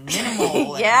and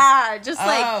minimal. Just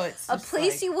a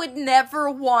place you would never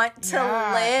want to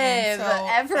live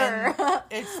ever.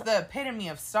 It's the epitome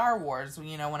of Star Wars.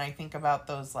 When I think about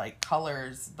those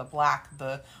colors, the black,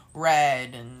 the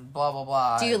red, and blah blah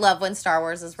blah. Do you love when Star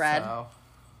Wars is red? So,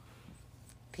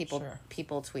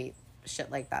 people tweet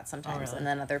shit like that sometimes, oh, really? And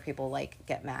then other people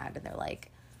get mad and they're like,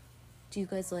 do you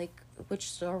guys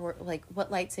which Star Wars, what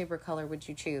lightsaber color would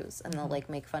you choose? And they'll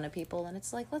make fun of people, and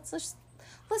it's let's just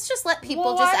let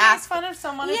people just ask. Make fun of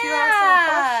someone if you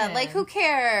ask them a question? Who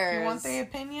cares? Do you want the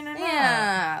opinion or not?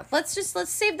 Yeah, let's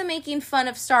save the making fun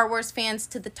of Star Wars fans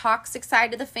to the toxic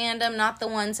side of the fandom, not the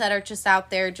ones that are just out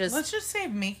there just. Let's just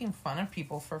save making fun of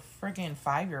people for friggin'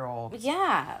 5-year-olds.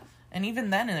 Yeah, and even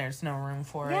then, there's no room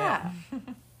for it. Yeah.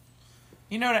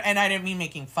 And I didn't mean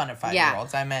making fun of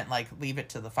 5-year-olds. I meant leave it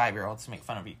to the 5-year-olds to make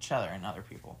fun of each other and other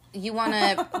people. You want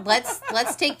to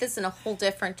let's take this in a whole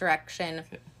different direction.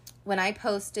 When I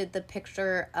posted the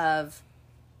picture of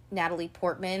Natalie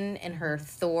Portman in her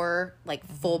Thor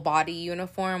full body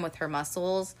uniform with her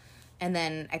muscles, and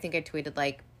then I think I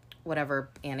tweeted whatever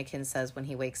Anakin says when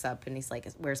he wakes up and he's like,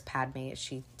 "Where's Padme? Is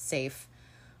she safe?"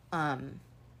 The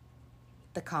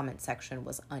comment section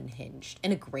was unhinged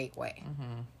in a great way.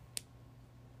 Mm-hmm.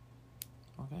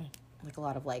 Okay. A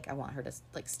lot of I want her to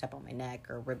step on my neck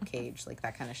or rib cage,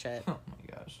 that kind of shit. Oh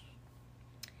my gosh.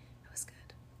 It was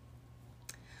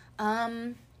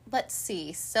good. Let's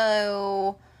see.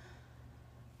 So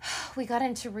we got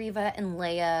into Reva and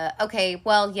Leia. Okay,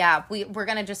 well, yeah, we're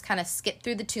gonna just kind of skip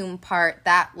through the tomb part.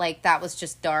 That was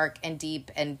just dark and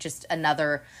deep and just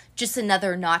another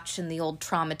notch in the old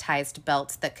traumatized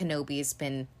belt that Kenobi's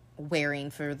been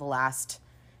wearing for the last,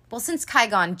 since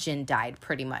Qui-Gon Jinn died,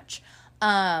 pretty much.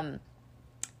 But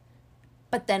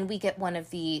then we get one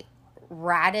of the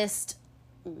raddest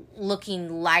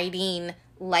looking lighting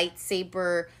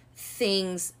lightsaber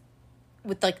things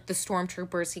with the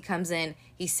stormtroopers. He comes in,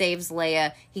 he saves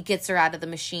Leia, he gets her out of the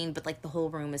machine, but the whole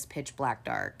room is pitch black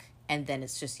dark. And then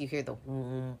it's just, you hear the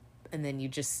and then you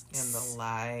just... And the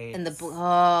lights. And the...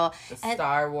 Oh. The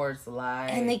Star Wars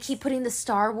lights. And they keep putting the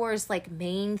Star Wars, like,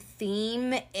 main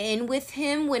theme in with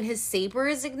him when his saber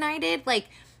is ignited. Like,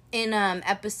 in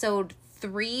episode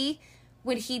 3,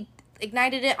 when he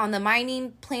ignited it on the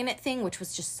mining planet thing, which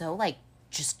was just so, like,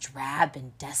 just drab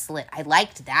and desolate. I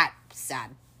liked that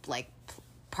sad, like,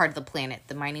 part of the planet,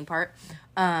 the mining part.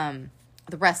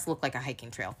 The rest looked like a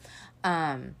hiking trail.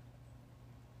 The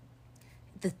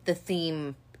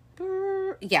theme,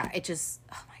 yeah, it just,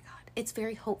 oh my God, it's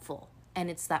very hopeful, and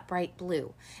it's that bright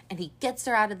blue, and he gets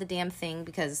her out of the damn thing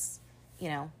because, you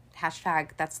know,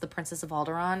 hashtag that's the Princess of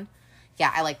Alderaan.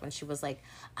 Yeah, I like when she was like,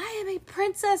 I am a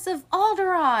princess of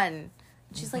Alderaan.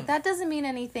 She's like, that doesn't mean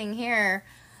anything here.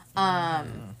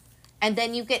 And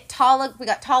then you get Tala. We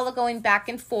got Tala going back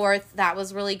and forth. That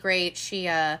was really great. She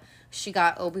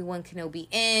got Obi Wan Kenobi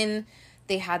in.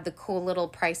 They had the cool little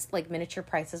miniature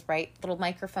Prices Right little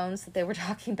microphones that they were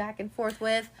talking back and forth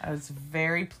with. I was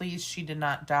very pleased she did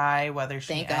not die. Whether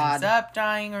she ends up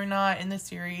dying or not in the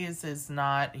series is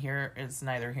neither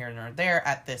here nor there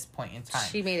at this point in time.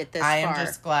 She made it this far. I am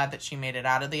just glad that she made it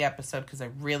out of the episode because I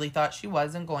really thought she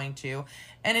wasn't going to.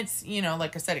 And it's, you know,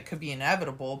 like I said, it could be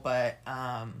inevitable, but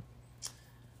I'm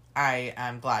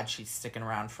glad she's sticking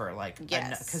around for, like,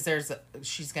 because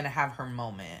she's going to have her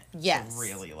moment to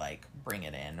really, like, bring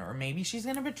it in. Or maybe she's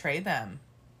going to betray them.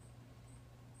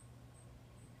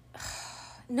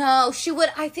 No, she would.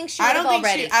 I think she would have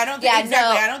already. I don't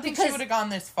think she would have gone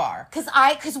this far. But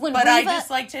I just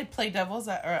like to play devil's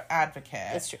advocate.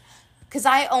 That's true. Because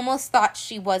I almost thought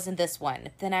she was in this one.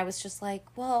 Then I was just like,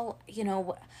 well, you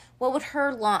know, what would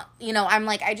her long... You know, I'm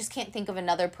like, I just can't think of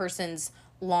another person's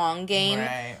long game.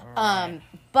 Right.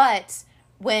 But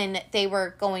when they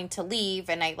were going to leave,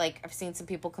 and I've seen some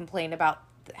people complain about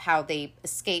how they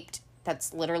escaped.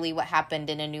 That's literally what happened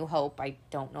in A New Hope. I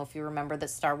don't know if you remember that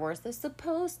Star Wars, they're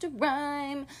supposed to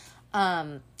rhyme.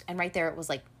 And right there it was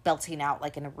like belting out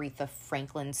like an Aretha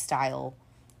Franklin style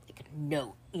like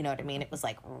note. You know what I mean? It was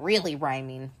like really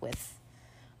rhyming with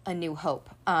A New Hope.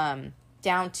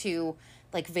 Down to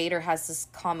like Vader has this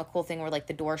comical thing where like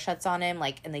the door shuts on him,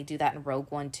 like, and they do that in Rogue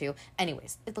One too.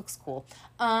 Anyways, it looks cool.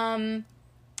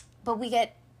 But we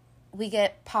get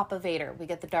Papa Vader. We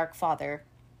get the Dark Father.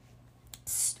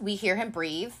 We hear him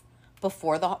breathe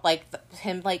before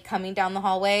him coming down the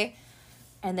hallway,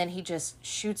 and then he just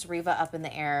shoots Reva up in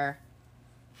the air,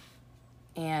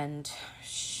 and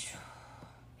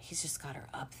he's just got her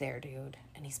up there, dude,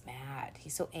 and he's mad.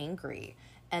 He's so angry.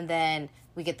 And then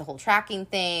we get the whole tracking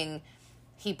thing.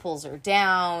 He pulls her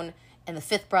down, and the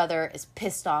fifth brother is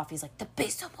pissed off. He's like, the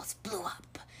base almost blew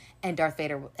up. And Darth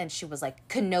Vader, and she was like,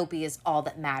 Kenobi is all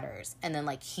that matters. And then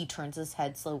like he turns his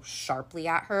head so sharply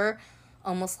at her,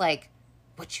 almost like,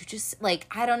 what you just, like,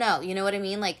 I don't know. You know what I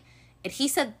mean? Like, and he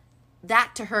said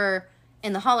that to her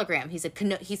in the hologram. He said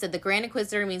the Grand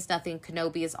Inquisitor means nothing.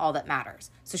 Kenobi is all that matters.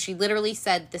 So she literally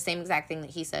said the same exact thing that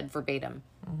he said verbatim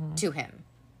to him.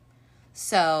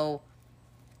 So,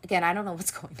 again, I don't know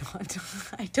what's going on.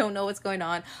 I don't know what's going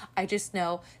on. I just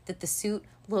know that the suit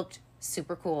looked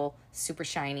super cool, super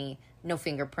shiny, no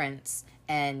fingerprints,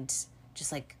 and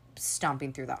just like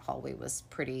stomping through that hallway was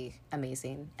pretty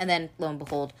amazing. And then, lo and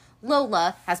behold,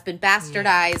 Lola has been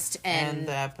bastardized. And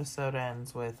the episode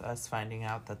ends with us finding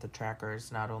out that the tracker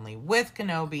is not only with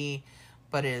Kenobi,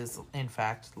 but is, in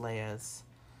fact, Leia's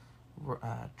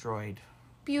droid.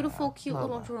 Beautiful, cute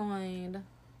Lola. Little droid.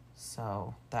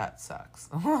 So, that sucks.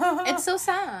 It's so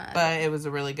sad. But it was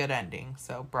a really good ending,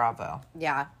 so bravo.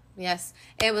 Yeah. Yes.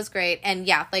 It was great. And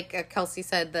yeah, like Kelsey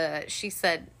said, she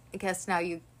said, I guess now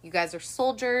you guys are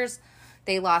soldiers.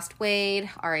 They lost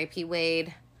Wade, R.I.P.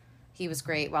 Wade. He was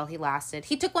great while he lasted.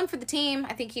 He took one for the team.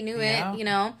 I think he knew it, you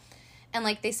know. And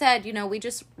like they said, you know, we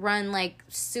just run like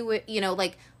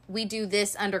like we do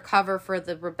this undercover for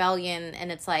the rebellion,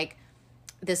 and it's like,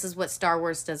 this is what Star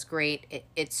Wars does great.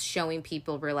 It's showing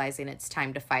people, realizing it's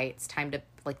time to fight. It's time to,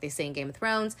 like they say in Game of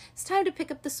Thrones, it's time to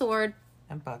pick up the sword.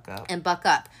 And buck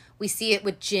up. We see it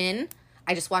with Jyn.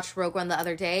 I just watched Rogue One the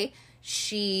other day.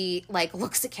 She like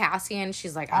looks at Cassian.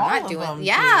 She's like, I'm not doing.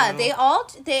 Yeah,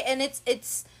 do. And it's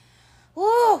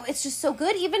just so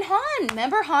good. Even Han.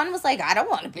 Remember, Han was like, I don't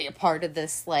want to be a part of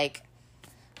this like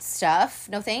stuff.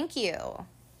 No, thank you.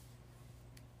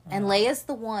 And Leia's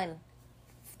the one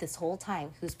this whole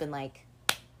time who's been like,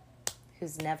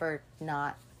 who's never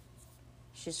not.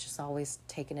 She's just always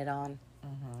taking it on.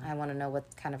 I want to know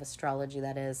what kind of astrology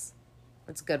that is.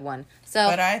 It's a good one. So,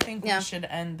 but I think we should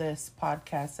end this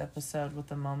podcast episode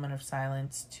with a moment of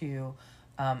silence to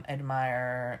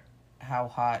admire how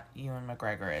hot Ewan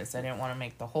McGregor is. I didn't want to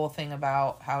make the whole thing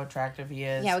about how attractive he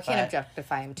is. Yeah, we can't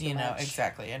objectify him too much. You know,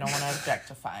 exactly. I don't want to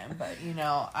objectify him, but, you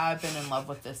know, I've been in love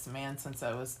with this man since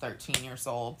I was 13 years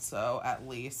old, so at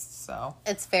least, so.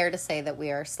 It's fair to say that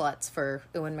we are sluts for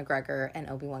Ewan McGregor and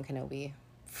Obi Wan Kenobi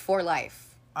for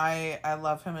life. I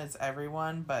love him as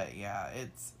everyone, but yeah,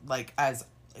 it's like, as,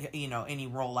 you know, any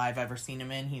role I've ever seen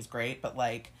him in, he's great, but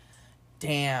like,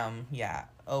 damn, yeah,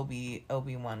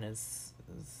 Obi-Wan is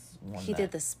one. He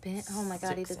did the spin. Oh my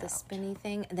god, he did the spinny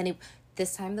thing. And then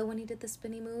this time though, when he did the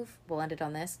spinny move, we'll end it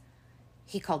on this.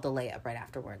 He called to Leia right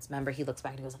afterwards. Remember, he looks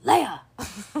back and he goes, Leia!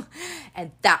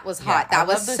 And that was hot. Yeah, that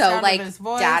was so like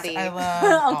daddy. I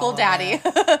love Uncle Daddy.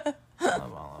 I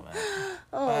love all of it.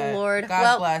 Oh, but Lord.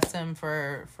 God bless him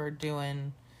for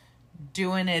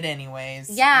doing it anyways.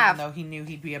 Yeah. Even though he knew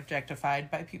he'd be objectified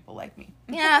by people like me.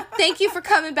 Yeah. Thank you for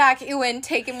coming back, Ewan,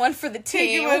 taking one for the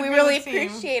team. We really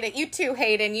appreciate it. You too,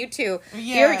 Hayden. You too.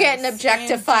 Yeah, you're getting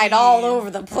objectified all over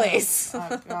the place.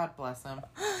 God bless him.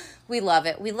 We love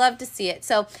it. We love to see it.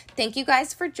 So thank you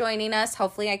guys for joining us.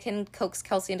 Hopefully I can coax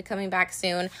Kelsey into coming back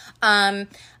soon.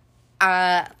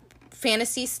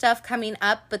 Fantasy stuff coming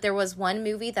up, but there was one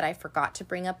movie that I forgot to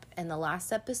bring up in the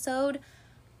last episode.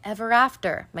 Ever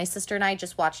After. My sister and I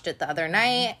just watched it the other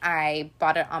night. I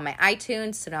bought it on my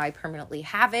iTunes, so now I permanently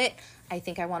have it. I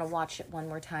think I want to watch it one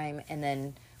more time and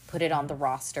then put it on the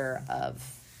roster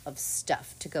of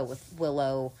stuff to go with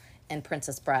Willow and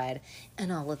Princess Bride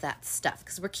and all of that stuff,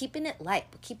 because we're keeping it light.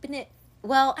 We're keeping it,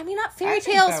 well, I mean, not fairy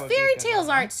tales. Fairy tales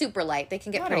aren't super light. They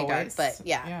can get pretty dark, but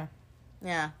yeah.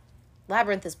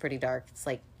 Labyrinth is pretty dark. It's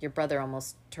like your brother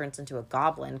almost turns into a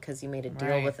goblin because you made a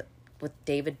deal with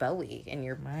David Bowie in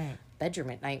your bedroom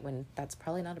at night when that's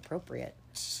probably not appropriate.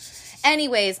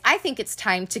 Anyways, I think it's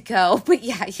time to go. But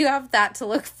yeah, you have that to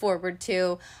look forward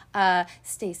to.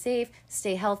 Stay safe,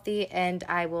 stay healthy, and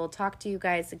I will talk to you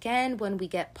guys again when we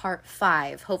get part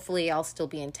 5. Hopefully I'll still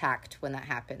be intact when that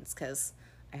happens, because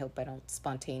I hope I don't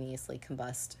spontaneously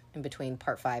combust in between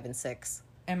part 5 and 6.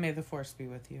 And may the Force be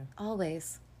with you.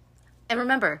 Always. And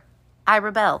remember, I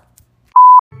rebel.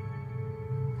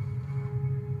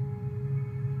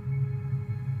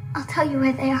 I'll tell you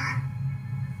where they are.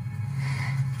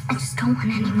 I just don't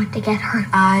want anyone to get hurt.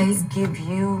 I give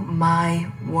you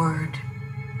my word.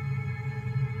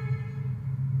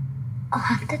 I'll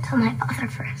have to tell my father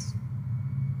first.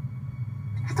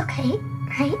 That's okay,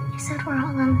 right? You said we're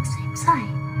all on the same side.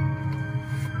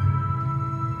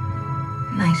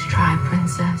 Nice try,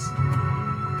 princess.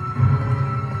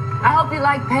 I hope you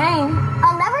like pain.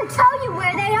 I'll never tell you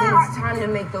where they are. It's time to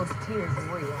make those tears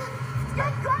real.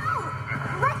 Good God!